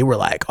 but they were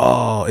like,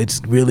 oh, it's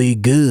really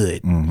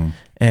good.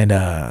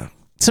 And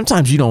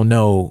sometimes you don't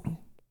know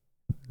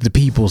the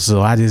people,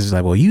 so I just was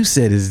like, well, you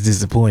said it's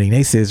disappointing.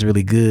 They said it's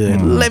really good.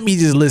 Let me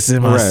just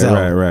listen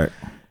myself. Right.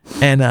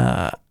 And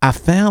I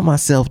found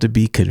myself to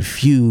be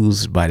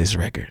confused by this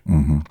record.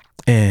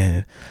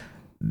 And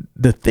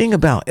the thing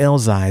about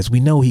Elzhi is we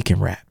know he can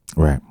rap.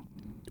 Right.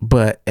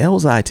 But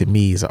Elzhi to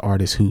me is an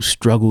artist who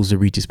struggles to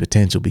reach his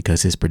potential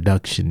because his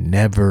production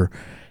never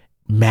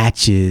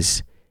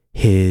matches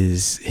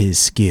his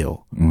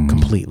skill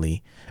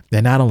completely.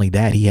 And not only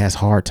that, he has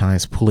hard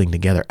times pulling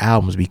together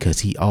albums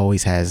because he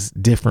always has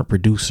different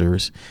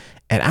producers.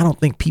 And I don't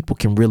think people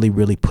can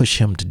really push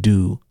him to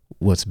do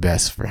what's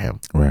best for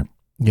him. Right.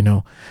 You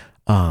know,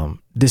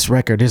 this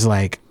record, there's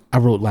like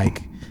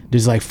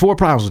 4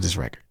 problems with this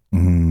record.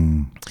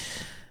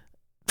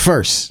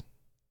 First,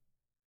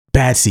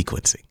 bad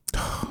sequencing.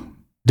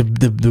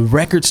 The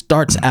record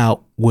starts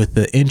out with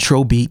the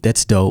intro beat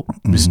that's dope.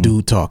 This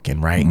dude talking,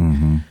 right?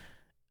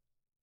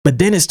 But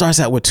then it starts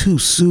out with 2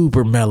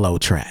 super mellow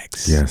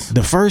tracks. Yes.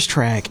 The first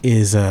track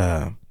is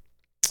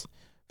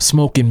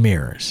Smoke and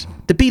Mirrors.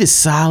 The beat is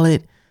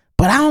solid,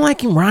 but I don't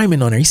like him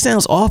rhyming on there. He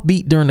sounds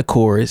offbeat during the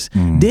chorus.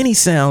 Then he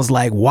sounds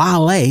like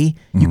Wale.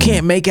 You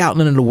can't make out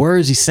none of the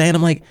words he's saying.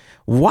 I'm like,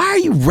 why are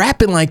you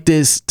rapping like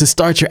this to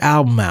start your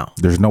album out?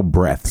 There's no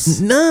breaths.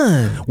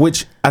 None.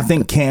 Which I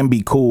think can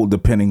be cool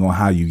depending on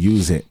how you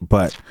use it.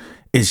 But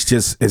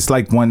it's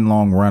like one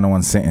long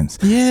run-on sentence.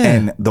 Yeah.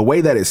 And the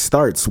way that it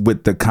starts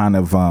with the kind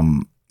of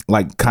the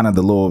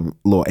little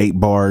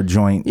 8-bar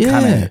joint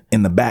kind of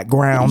in the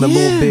background a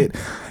little bit.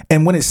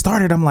 And when it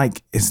started, I'm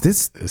like, is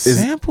this a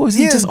sample? Is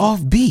he just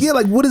offbeat? Yeah,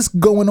 like what is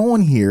going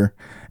on here?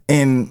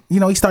 And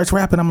he starts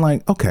rapping. I'm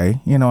like,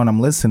 okay, and I'm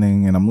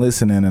listening and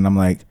I'm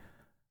like,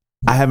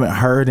 I haven't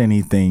heard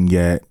anything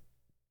yet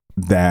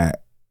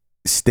that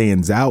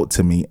stands out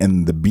to me.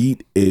 And the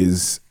beat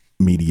is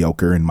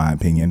mediocre in my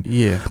opinion.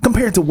 Yeah.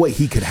 Compared to what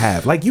he could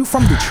have. Like, you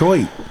from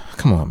Detroit.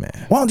 Come on,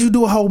 man. Why don't you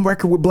do a whole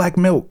record with Black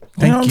Milk?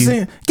 You know what I'm you.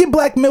 saying? Get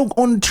Black Milk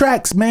on the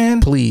tracks,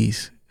 man.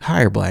 Please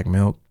hire Black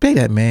Milk. Pay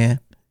that man.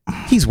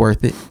 He's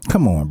worth it.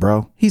 Come on,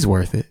 bro. He's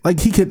worth it.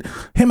 Like,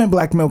 him and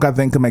Black Milk, I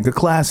think, could make a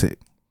classic.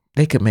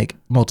 They could make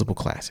multiple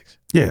classics.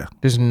 Yeah.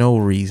 There's no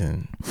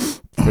reason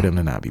for them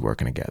to not be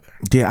working together.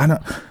 Yeah, I know.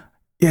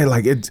 Yeah,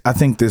 like I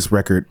think this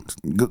record.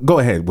 Go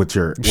ahead with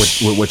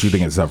what you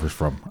think it suffers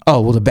from.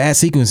 Oh well, the bad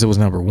sequence was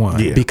number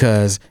 1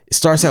 because it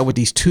starts out with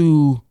these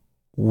 2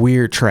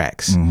 weird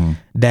tracks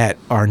that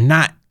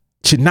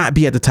should not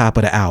be at the top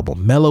of the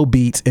album. Mellow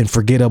beats and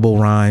forgettable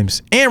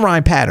rhymes and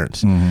rhyme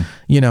patterns.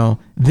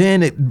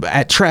 Then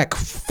at track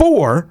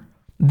 4,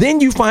 then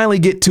you finally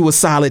get to a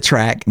solid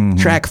track.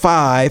 Track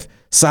 5,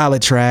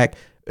 solid track,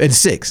 and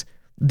 6.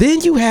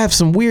 Then you have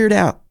some weird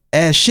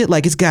ass shit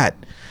like it's got.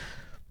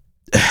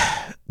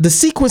 The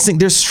sequencing,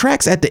 there's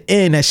tracks at the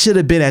end that should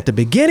have been at the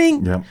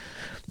beginning. Yep.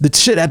 The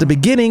shit at the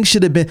beginning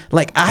should have been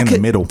like in the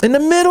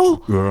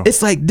middle. Yeah.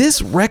 It's like this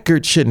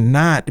record should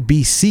not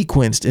be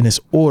sequenced in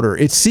this order.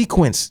 It's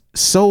sequenced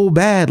so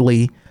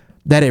badly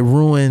that it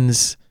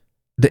ruins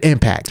the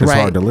impact. It's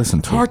hard to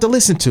listen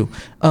to.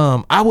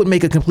 I would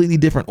make a completely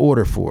different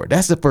order for it.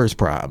 That's the first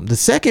problem. The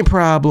second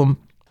problem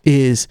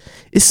is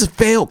it's a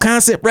failed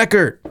concept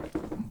record.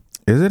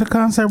 Is it a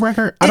concept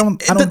record?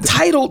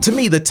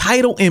 The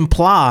title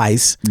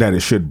implies that it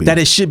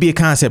should be a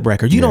concept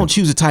record. You don't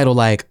choose a title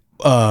like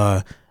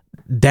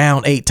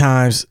down 8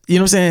 times, you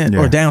know what I'm saying?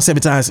 Or down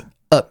 7 times,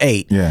 up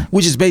 8. Yeah.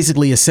 Which is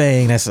basically a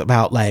saying that's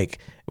about like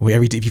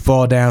if you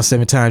fall down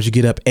 7 times, you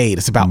get up 8.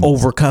 It's about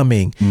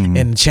overcoming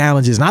and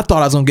challenges. And I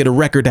thought I was gonna get a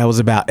record that was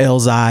about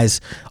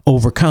Elzhi's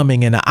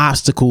overcoming and the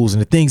obstacles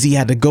and the things he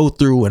had to go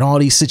through and all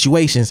these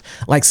situations,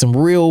 like some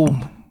real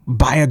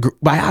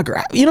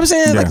biography. You know what I'm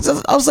saying? Yeah.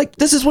 Like, I was like,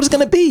 this is what it's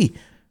gonna be.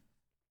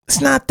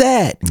 It's not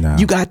that. No.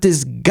 You got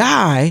this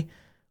guy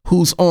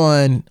who's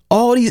on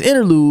all these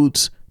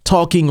interludes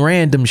talking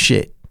random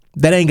shit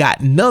that ain't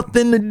got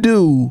nothing to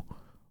do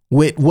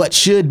with what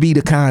should be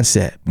the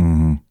concept.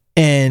 Mm-hmm.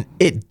 And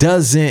it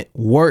doesn't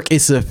work.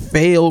 It's a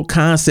failed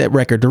concept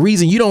record. The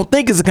reason you don't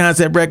think it's a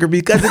concept record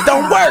because it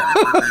don't work.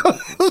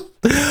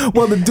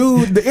 Well,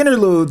 the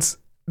interludes,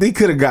 they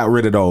could have got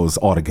rid of those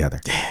altogether.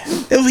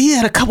 He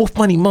had a couple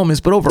funny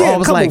moments, but overall, Yeah, it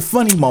was a couple like,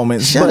 funny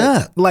moments. shut but,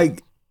 up.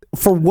 Like,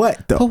 for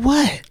what though? for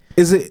what?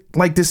 Is it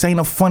like this ain't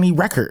a funny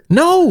record?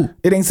 No.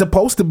 It ain't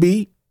supposed to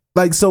be.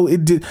 Like, so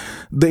it did.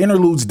 The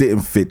interludes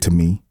didn't fit to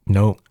me.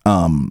 No.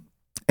 And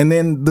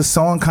then the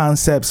song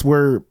concepts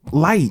were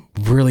light.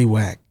 Really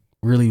whack.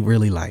 Really,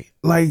 really light.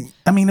 Like,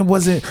 I mean, it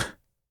wasn't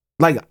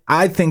like,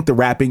 I think the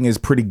rapping is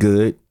pretty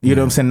good. You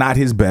know what I'm saying? Not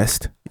his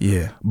best,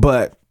 Yeah.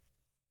 but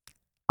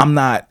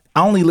I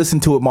only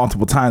listened to it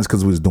multiple times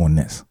because we was doing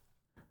this.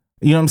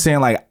 You know what I'm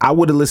saying? Like, I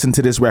would have listened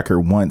to this record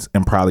once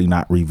and probably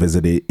not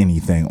revisited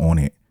anything on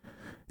it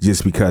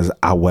just because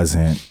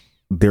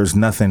there's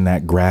nothing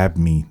that grabbed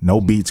me.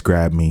 No beats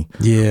grabbed me.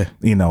 Yeah.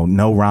 You know,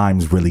 no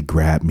rhymes really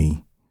grabbed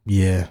me.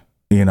 Yeah.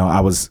 You know, I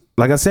was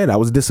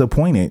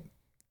disappointed,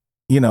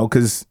 you know,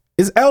 because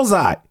it's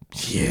Elzhi.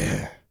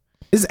 Yeah.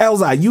 It's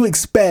Elzhi. You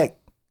expect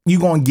you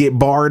going to get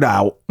barred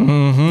out.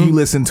 Mm-hmm. You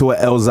listen to an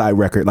Elzhi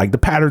record. Like, the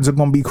patterns are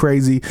going to be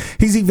crazy.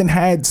 He's even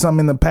had some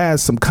in the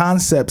past, some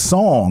concept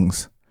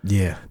songs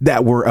Yeah.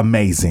 that were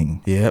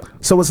amazing. Yep.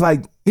 So it's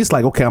like,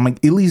 okay, I'm going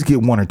to at least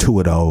get one or two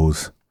of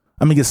those.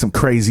 I'm going to get some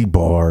crazy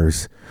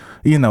bars.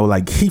 You know,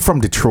 like, he from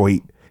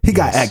Detroit. He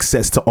got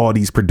access to all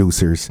these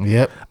producers.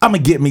 Yep. I'm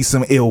going to get me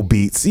some ill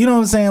beats. You know what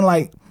I'm saying?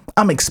 Like,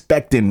 I'm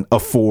expecting a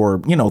 4,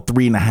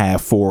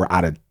 3.5, 4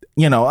 out of,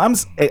 you know what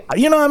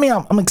I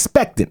mean? I'm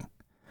expecting.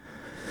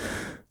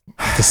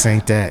 This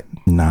ain't that.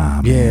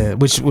 Nah, man. Yeah.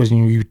 Which was,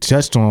 you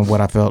touched on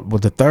what I felt. Well,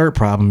 the third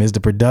problem is the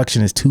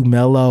production is too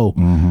mellow.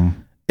 Mm-hmm.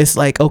 It's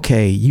like,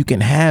 okay, you can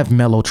have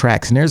mellow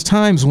tracks and there's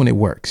times when it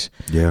works.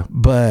 Yeah.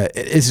 But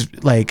it's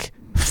like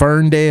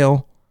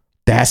Ferndale,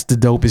 that's the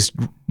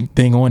dopest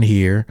thing on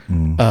here.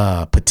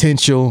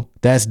 Potential,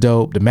 that's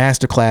dope. The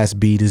Masterclass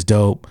beat is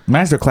dope.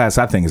 Masterclass,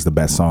 I think, is the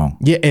best song.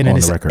 Yeah, and on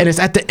it's the record. and it's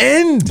at the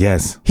end.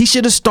 Yes. He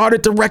should have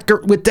started the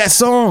record with that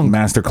song.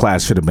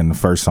 Masterclass should have been the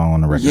first song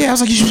on the record. Yeah, I was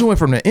like, you should went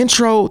from the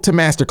intro to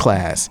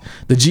Masterclass.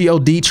 The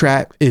G.O.D.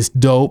 track is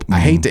dope. I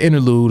hate the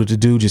interlude of the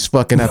dude just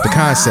fucking up the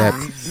concept.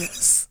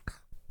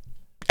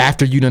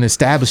 After you done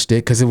established it,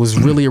 because it was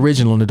really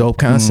original and a dope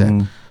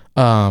concept.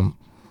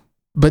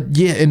 But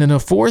yeah, and then the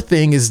fourth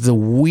thing is the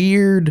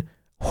weird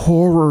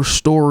horror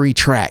story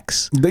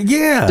tracks.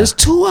 There's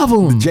 2 of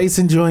them.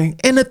 Jason joint.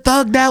 And the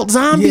thugged out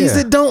zombies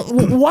Yeah. that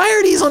don't. Why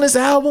are these on this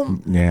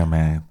album? Yeah,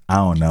 man. I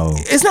don't know.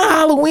 It's not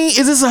Halloween.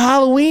 Is this a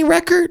Halloween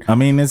record? I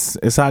mean, it's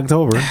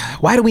October.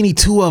 Why do we need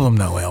 2 of them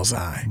though,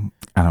 Elzhi?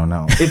 I don't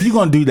know. If you're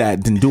going to do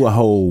that, then do a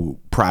whole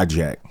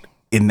project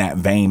in that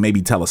vein.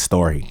 Maybe tell a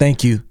story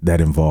Thank you.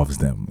 that involves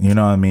them. You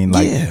know what I mean?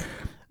 Like, Yeah.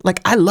 Like,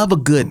 I love a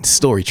good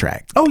story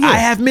track. Oh, yeah. I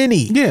have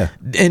many. Yeah.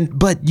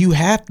 But you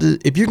have to,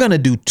 if you're gonna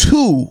do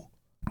 2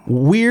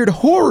 weird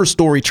horror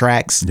story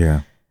tracks,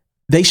 yeah.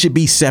 they should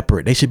be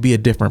separate. They should be a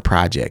different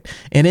project.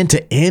 And then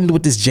to end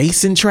with this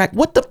Jason track,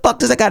 what the fuck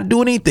does that got to do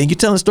with anything? You're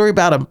telling a story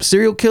about a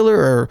serial killer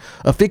or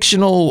a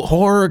fictional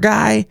horror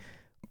guy?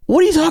 What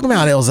are you talking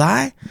about,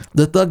 Elzhi?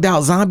 The thugged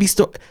out zombie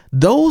story.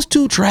 Those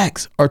 2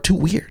 tracks are too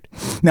weird.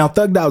 Now,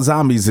 Thugged Out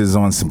Zombies is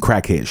on some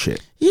crackhead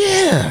shit.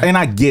 Yeah. And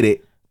I get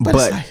it, but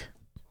it's like,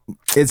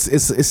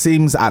 it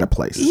seems out of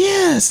place.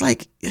 yeah, it's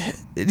like,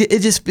 it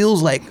just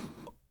feels like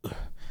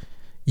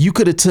you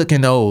could have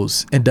taken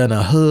those and done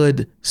a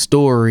hood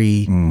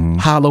story,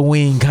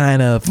 Halloween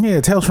kind of. Yeah,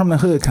 Tales from the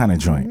Hood kind of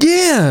joint.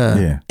 Yeah.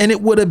 Yeah. And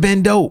it would have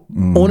been dope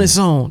on its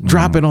own.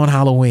 Drop it on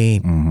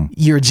Halloween.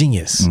 You're a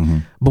genius.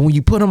 But when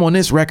you put them on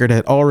this record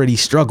that already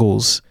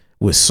struggles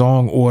with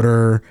song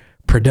order,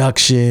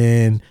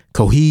 production,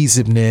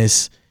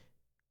 cohesiveness,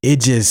 it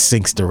just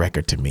sinks the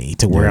record to me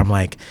to where I'm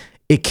like,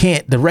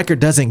 the record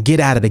doesn't get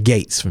out of the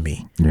gates for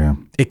me. Yeah.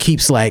 It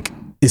keeps like,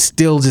 it's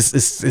still just,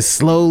 it's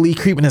slowly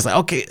creeping. It's like,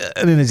 okay.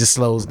 And then it just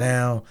slows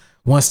down.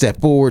 1 step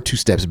forward, 2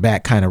 steps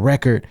back kind of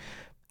record.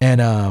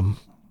 And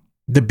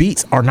the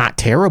beats are not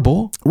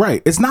terrible.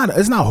 Right. It's not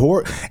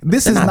horror.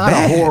 This is not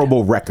bad. a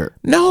horrible record.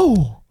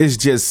 No. It's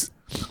just,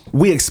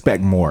 we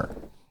expect more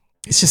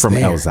It's just from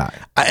there. Elzhi.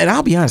 And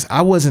I'll be honest,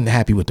 I wasn't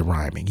happy with the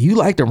rhyming. You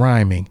like the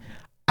rhyming.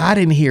 I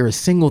didn't hear a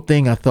single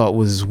thing I thought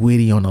was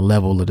witty on the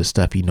level of the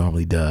stuff he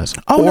normally does.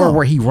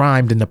 Where he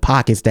rhymed in the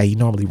pockets that he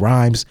normally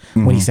rhymes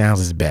when he sounds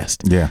his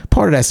best. Yeah.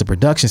 Part of that's the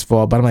production's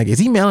fault, but I'm like, is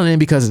he mailing in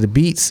because of the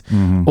beats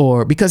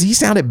or because he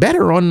sounded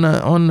better on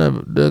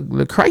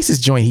the Crisis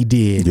joint he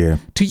did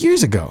 2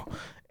 years ago?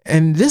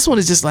 And this one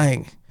is just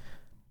like,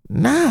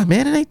 nah,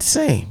 man, it ain't the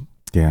same.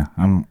 Yeah.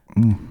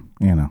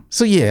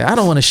 So yeah, I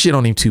don't want to shit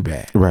on him too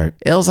bad. Right.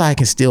 Elzhi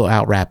can still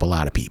out rap a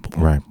lot of people.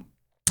 Right.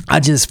 I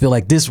just feel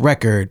like this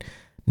record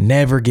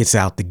never gets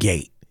out the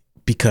gate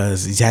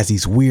because he has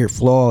these weird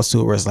flaws to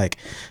it where it's like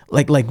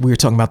we were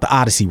talking about the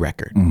Odyssey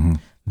record.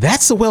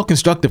 That's a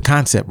well-constructed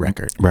concept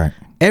record. Right.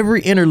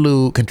 Every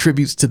interlude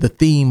contributes to the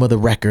theme of the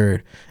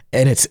record,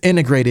 and it's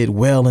integrated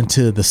well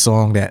into the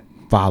song that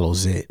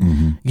follows it,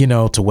 you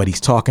know, to what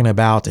he's talking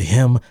about, to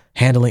him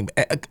handling.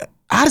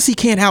 Odyssey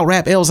can't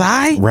out-rap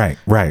Elzhi.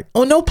 Right.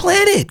 On no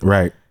planet.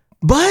 Right.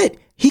 But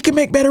he can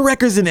make better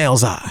records than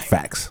Elzhi.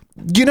 Facts.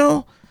 You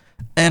know?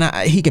 And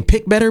he can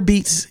pick better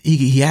beats.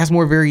 He has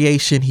more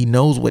variation. He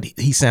knows what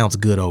he sounds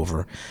good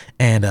over.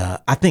 And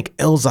I think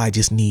Elzhi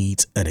just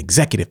needs an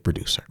executive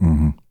producer.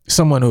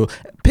 Someone who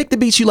pick the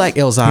beats you like,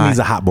 Elzhi. He needs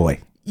a hot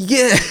boy.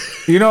 Yeah.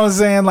 You know what I'm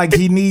saying? Like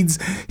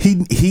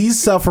he's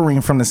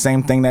suffering from the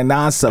same thing that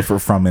Nas suffered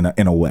from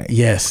in a way.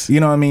 Yes. You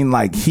know what I mean?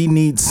 Like he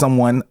needs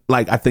someone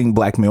like I think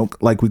Black Milk,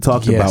 like we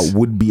talked about,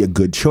 would be a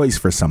good choice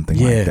for something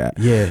like that.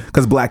 Yeah.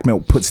 Because Black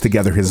Milk puts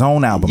together his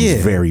own albums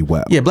very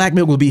well. Yeah, Black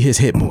Milk will be his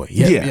hit boy.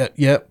 Yep.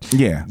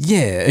 Yeah.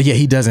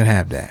 He doesn't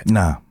have that.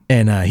 Nah.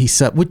 And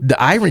the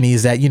irony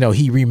is that, you know,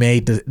 he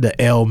remade the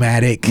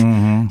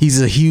Illmatic. He's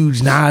a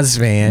huge Nas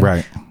fan,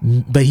 right?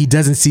 But he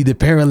doesn't see the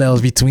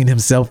parallels between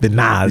himself and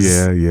Nas.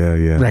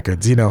 Yeah.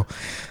 Records, you know.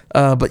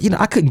 But you know,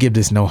 I couldn't give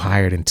this no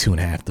higher than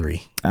 2.5,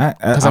 3.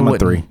 I'm a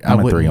 3. I'm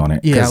a 3 on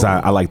it because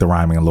I like the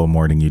rhyming a little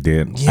more than you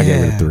did. Yeah. I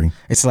gave it a 3.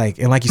 It's like,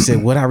 and like you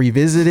said, would I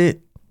revisit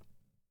it?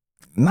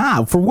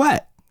 Nah, for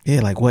what?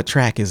 Yeah, like what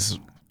track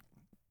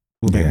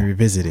would I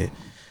revisit it?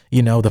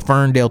 You know, the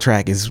Ferndale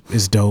track is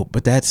dope,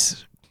 but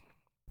that's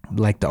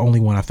like the only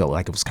one I felt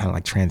like it was kind of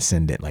like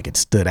transcendent, like it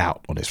stood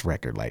out on this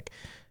record. Like,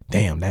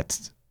 damn,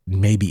 that's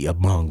maybe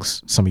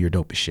amongst some of your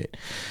dopest shit.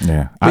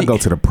 Yeah, I go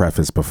to the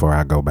preface before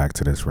I go back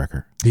to this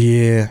record.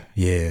 Yeah.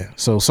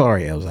 So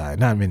sorry, Elzhi,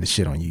 not meant to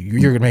shit on you.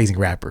 You're an amazing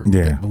rapper.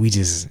 Yeah, but we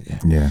just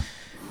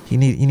you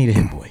need a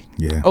hit boy.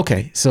 Yeah.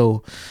 Okay,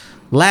 so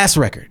last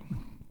record.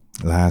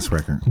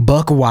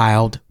 Buck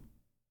Wild,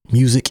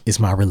 Music Is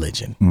My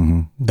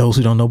Religion. Those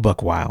who don't know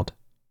Buck Wild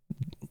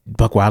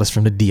is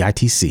from the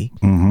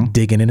DITC,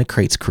 Digging in the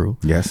Crates crew,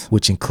 yes,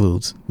 which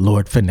includes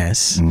Lord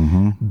Finesse,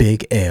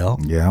 Big L,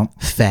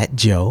 Fat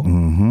Joe,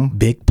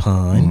 Big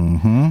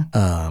Pun,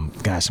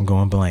 gosh, I'm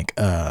going blank,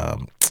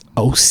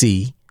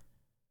 OC,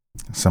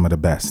 some of the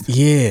best,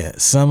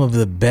 some of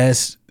the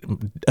best,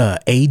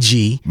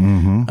 AG,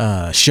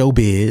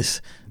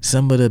 Showbiz,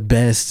 some of the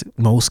best,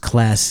 most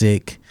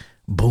classic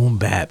boom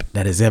bap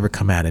that has ever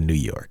come out of New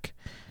York.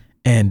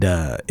 And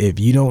if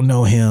you don't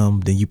know him,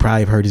 then you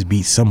probably have heard his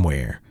beat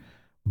somewhere.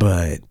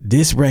 But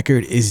this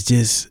record is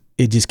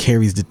it just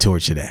carries the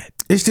torch of that.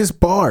 It's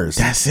just bars.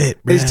 That's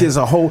it, bro. It's just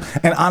a whole,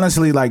 and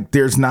honestly, like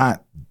there's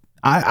not,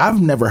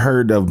 I've never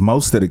heard of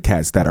most of the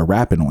cats that are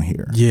rapping on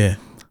here. Yeah.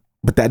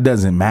 But that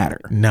doesn't matter.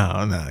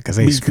 No, because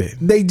they spit.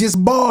 They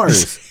just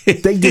bars.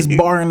 They just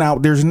barring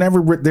out. There's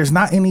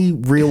not any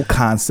real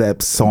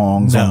concept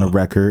songs on the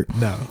record.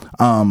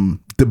 No.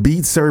 The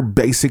beats are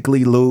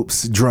basically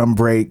loops, drum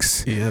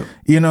breaks. Yep.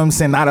 You know what I'm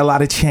saying? Not a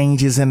lot of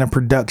changes in the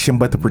production,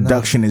 but the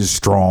production is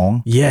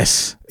strong.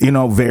 Yes. You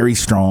know, very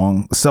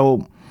strong.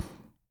 So,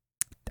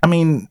 I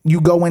mean,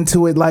 you go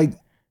into it like,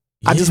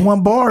 I just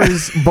want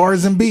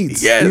bars and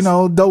beats. Yes. You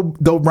know, dope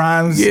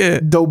rhymes,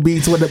 dope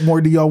beats. What more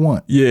do y'all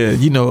want? Yeah.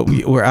 You know,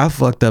 where I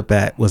fucked up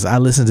at was I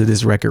listened to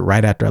this record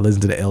right after I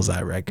listened to the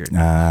Elzhi record.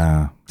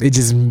 It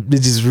just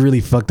really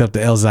fucked up the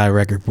Elzhi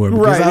record for me.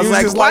 Because I was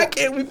like, why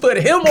can't we put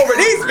him over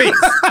these beats?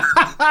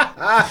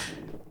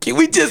 Can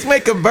we just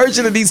make a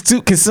version of these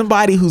two? Can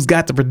somebody who's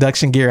got the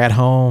production gear at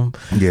home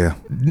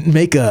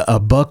make a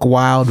Buck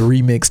Wild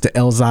remix to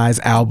Elzhi's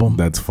album?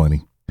 That's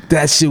funny.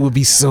 That shit would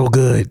be so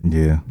good.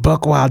 Yeah.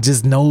 Buck Wild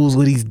just knows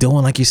what he's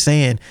doing. Like you're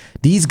saying,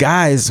 these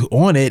guys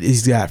on it,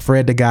 he's got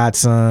Fred the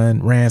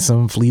Godson,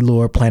 Ransom, Flea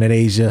Lord, Planet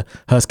Asia,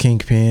 Hus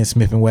Kingpin,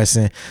 Smith &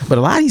 Wesson. But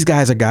a lot of these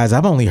guys are guys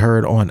I've only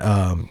heard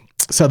on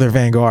Southern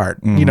Vanguard.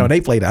 You know, they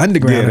play the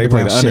underground. Yeah, they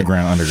play the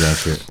underground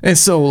shit. And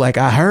so, like,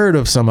 I heard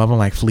of some of them,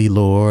 like Flea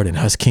Lord and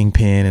Hus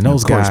Kingpin and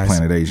those guys. Of course,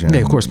 Planet Asia.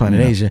 Yeah, of course,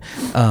 Planet Asia.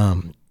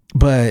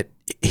 But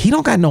he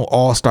don't got no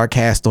all-star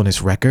cast on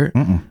this record.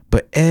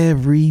 But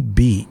every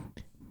beat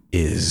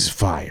is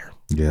fire.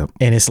 Yep.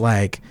 And it's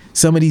like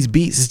some of these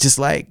beats is just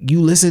like you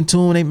listen to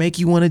them, they make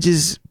you want to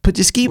just put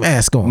your ski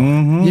mask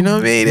on. You know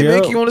what I mean? They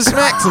make you want to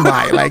smack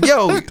somebody. Like,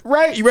 yo,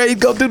 right? You ready to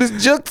go through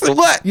this jukes or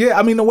what? Yeah,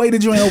 I mean the way the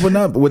joint opened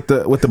up with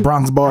the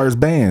Bronx Bars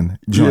band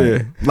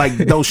joint, like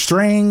those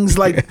strings,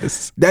 like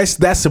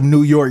that's some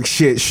New York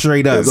shit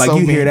straight up. That's like so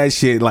you hear that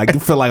shit, like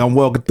you feel like I'm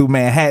walking through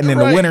Manhattan in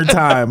the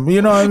wintertime.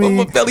 You know what I mean?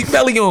 With my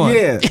belly on.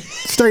 Yeah,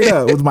 straight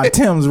up with my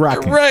Timbs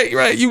rocking.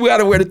 Right. You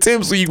gotta wear the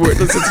Timbs so you can wear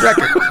this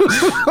record.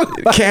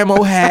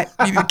 Camo hat,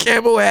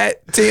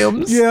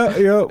 Timbs. Yeah.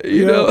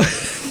 You know.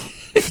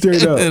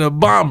 Straight up. And a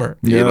bomber.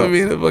 You know what I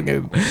mean? A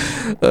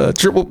fucking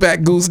triple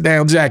pack goose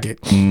down jacket.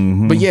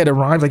 But yeah, the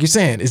rhymes, like you're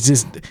saying, it's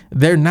just,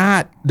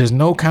 there's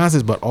no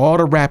concepts, but all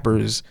the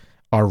rappers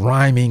are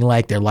rhyming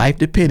like their life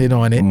depended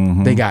on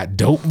it. They got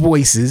dope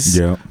voices.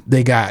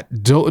 They got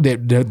dope,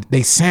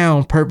 they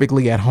sound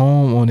perfectly at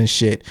home on this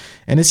shit.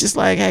 And it's just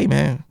like, hey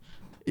man,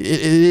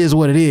 it is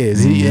what it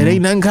is. It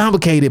ain't nothing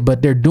complicated,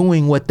 but they're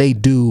doing what they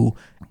do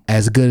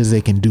as good as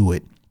they can do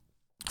it.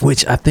 I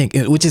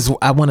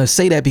want to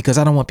say that because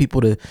I don't want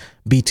people to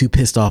be too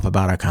pissed off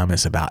about our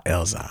comments about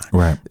Elzhi.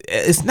 Right.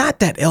 It's not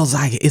that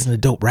Elzhi isn't a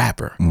dope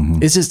rapper.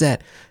 Mm-hmm. It's just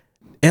that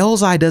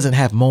Elzhi doesn't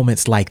have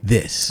moments like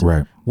this,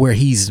 right, where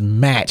he's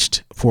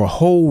matched for a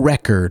whole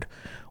record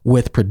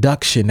with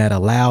production that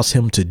allows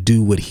him to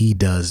do what he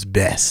does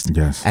best,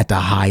 yes, at the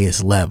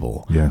highest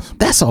level. Yes.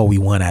 That's all we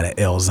want out of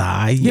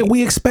Elzhi. Yeah,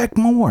 we expect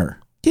more.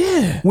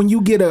 Yeah. When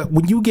you get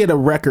a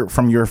record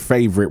from your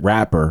favorite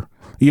rapper,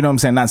 you know what I'm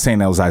saying? Not saying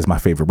Elzhi is my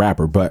favorite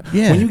rapper, but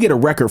when you get a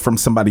record from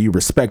somebody you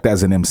respect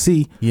as an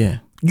MC,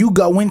 you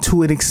go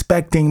into it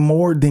expecting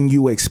more than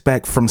you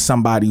expect from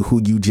somebody who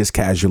you just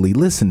casually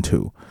listen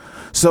to.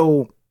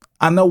 So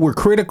I know we're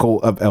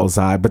critical of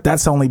Elzhi, but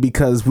that's only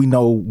because we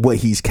know what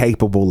he's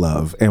capable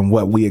of, and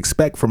what we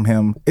expect from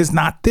him is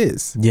not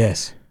this.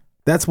 Yes.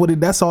 That's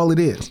all it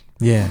is.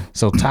 Yeah.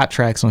 So top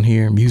tracks on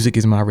here, Music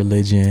Is My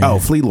Religion. Oh,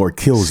 Fleet Lord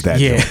kills that.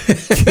 Yeah.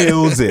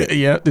 Kills it.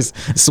 Yeah. This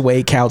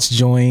Sway Couch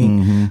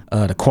joint,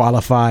 the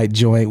Qualified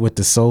joint with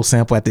the soul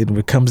sample at the end,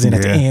 it comes in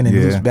at the end and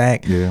moves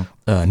back. Yeah.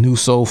 New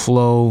Soul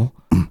Flow.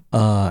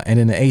 And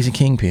then the Asian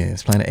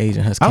Kingpins, playing the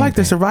Asian Husky. I like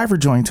the Survivor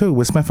joint too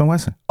with Smith &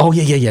 Wesson. Oh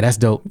yeah, that's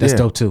dope. That's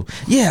dope too.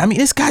 Yeah, I mean,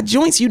 it's got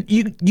joints.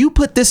 You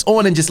put this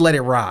on and just let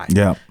it ride.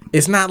 Yeah.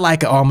 It's not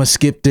like, I'm gonna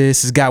skip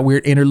this. It's got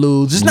weird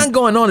interludes. There's nothing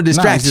going on to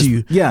distract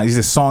you. Yeah, it's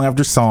just song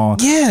after song.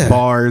 Yeah.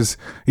 Bars,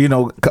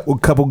 a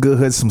couple good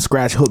hoods, some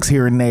scratch hooks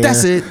here and there.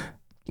 That's it.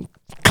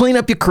 Clean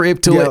up your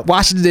crib to it.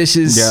 Wash the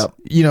dishes. Yep.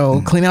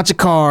 Clean out your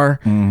car.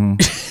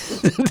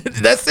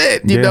 That's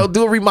it. You know,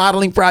 do a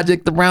remodeling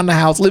project around the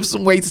house. Lift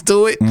some weights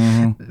to it.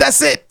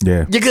 That's it.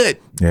 Yeah. You're good.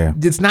 Yeah.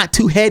 It's not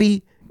too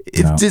heady.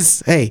 It's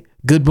just, hey,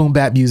 good boom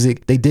bap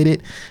music. They did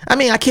it. I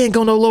mean, I can't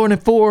go no lower than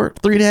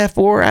 3.5,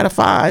 4 out of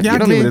 5. Yeah, you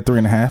know I'll give it a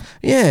 3.5.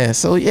 Yeah.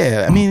 So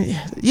yeah, I mean,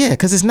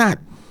 because it's not,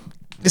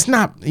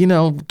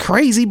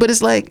 crazy, but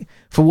it's like,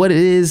 for what it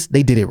is,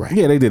 they did it right.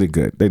 Yeah, they did it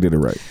good. They did it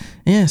right.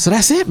 Yeah. So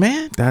that's it,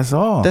 man. That's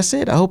all. That's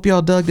it. I hope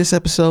y'all dug this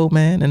episode,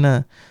 man.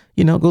 And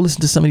go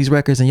listen to some of these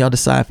records and y'all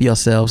decide for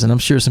yourselves. And I'm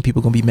sure some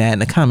people gonna be mad in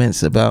the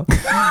comments about.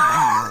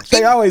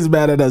 They always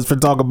mad at us for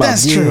talking about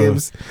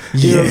Gibbs.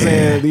 You know what I'm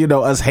saying?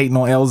 Us hating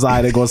on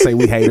Elzhi, they're gonna say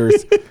we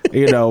haters.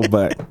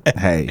 But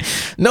hey,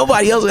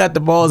 nobody else got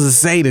the balls to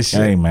say this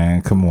shit. Hey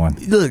man, come on.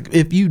 Look,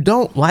 if you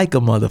don't like a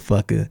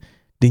motherfucker,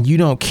 then you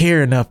don't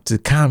care enough to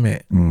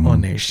comment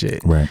on their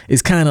shit. Right.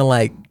 It's kind of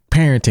like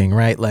parenting,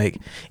 right? Like,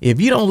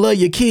 if you don't love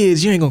your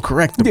kids, you ain't gonna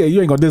correct them. Yeah,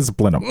 you ain't gonna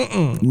discipline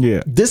them.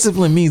 Yeah.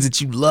 Discipline means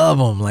that you love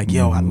them. Like,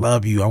 yo, I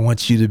love you. I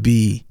want you to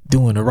be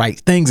doing the right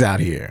things out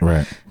here.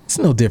 Right. It's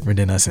no different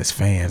than us as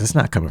fans. It's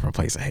not coming from a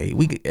place of hate.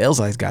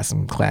 Elzhi's got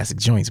some classic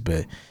joints,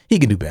 but he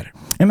can do better.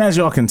 And as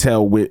y'all can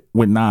tell with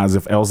Nas,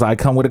 if Elzhi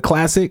come with a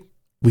classic,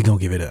 we gonna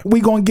give it up. We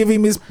gonna give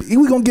him his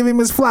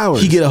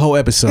flowers. He get a whole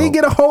episode.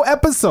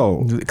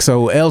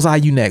 So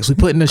Elzhi, you next. We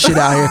putting the shit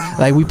out here.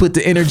 Like, we put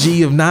the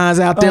energy of Nas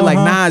out there. Like,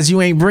 Nas,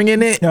 you ain't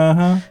bringing it.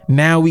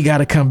 Now we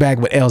gotta come back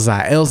with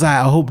Elzhi. Elzhi,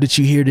 I hope that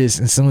you hear this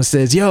and someone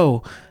says,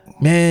 yo,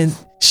 man,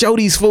 show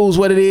these fools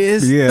what it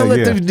is. Don't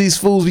let these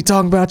fools be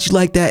talking about you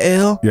like that,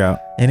 L. Yeah.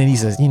 And then he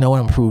says, you know what,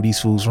 I'm gonna prove these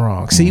fools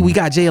wrong. See, we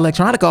got Jay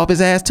Electronica off his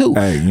ass too.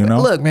 Hey,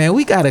 Look, man,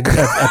 we got a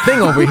thing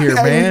over here,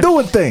 man. We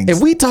doing things.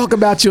 If we talk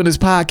about you on this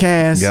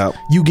podcast,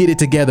 you get it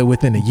together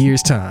within a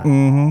year's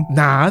time.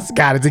 Nas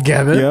got it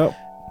together. Yep.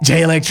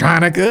 Jay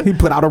Electronica. He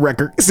put out a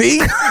record.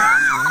 See?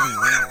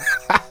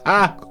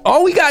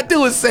 All we gotta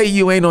do is say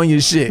you ain't on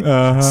your shit.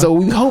 So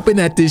we hoping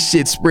that this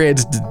shit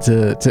spreads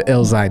to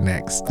Elzhi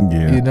next.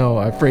 Yeah.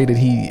 I pray that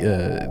he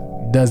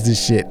does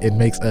this shit and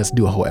makes us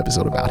do a whole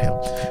episode about him.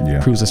 Yeah.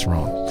 Proves us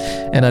wrong.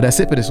 And that's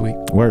it for this week.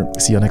 Word.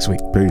 See y'all next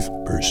week. Peace.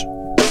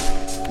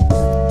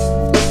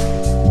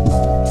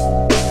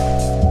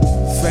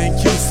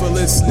 Thank you for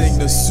listening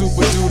to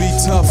Super Duty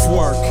Tough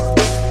Work.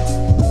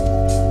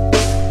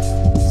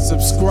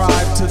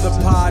 Subscribe to the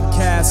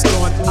podcast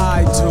on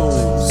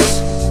iTunes.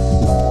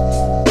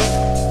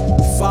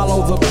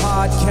 Follow the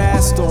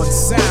podcast on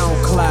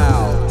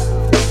SoundCloud.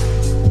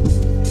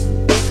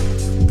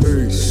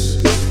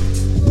 Peace.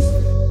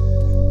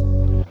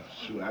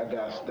 Shoot, I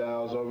got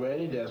styles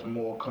already that's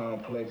more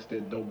complex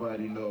that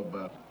nobody know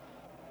about.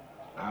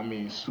 I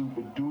mean,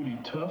 Super Duty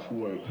Tough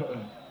Work.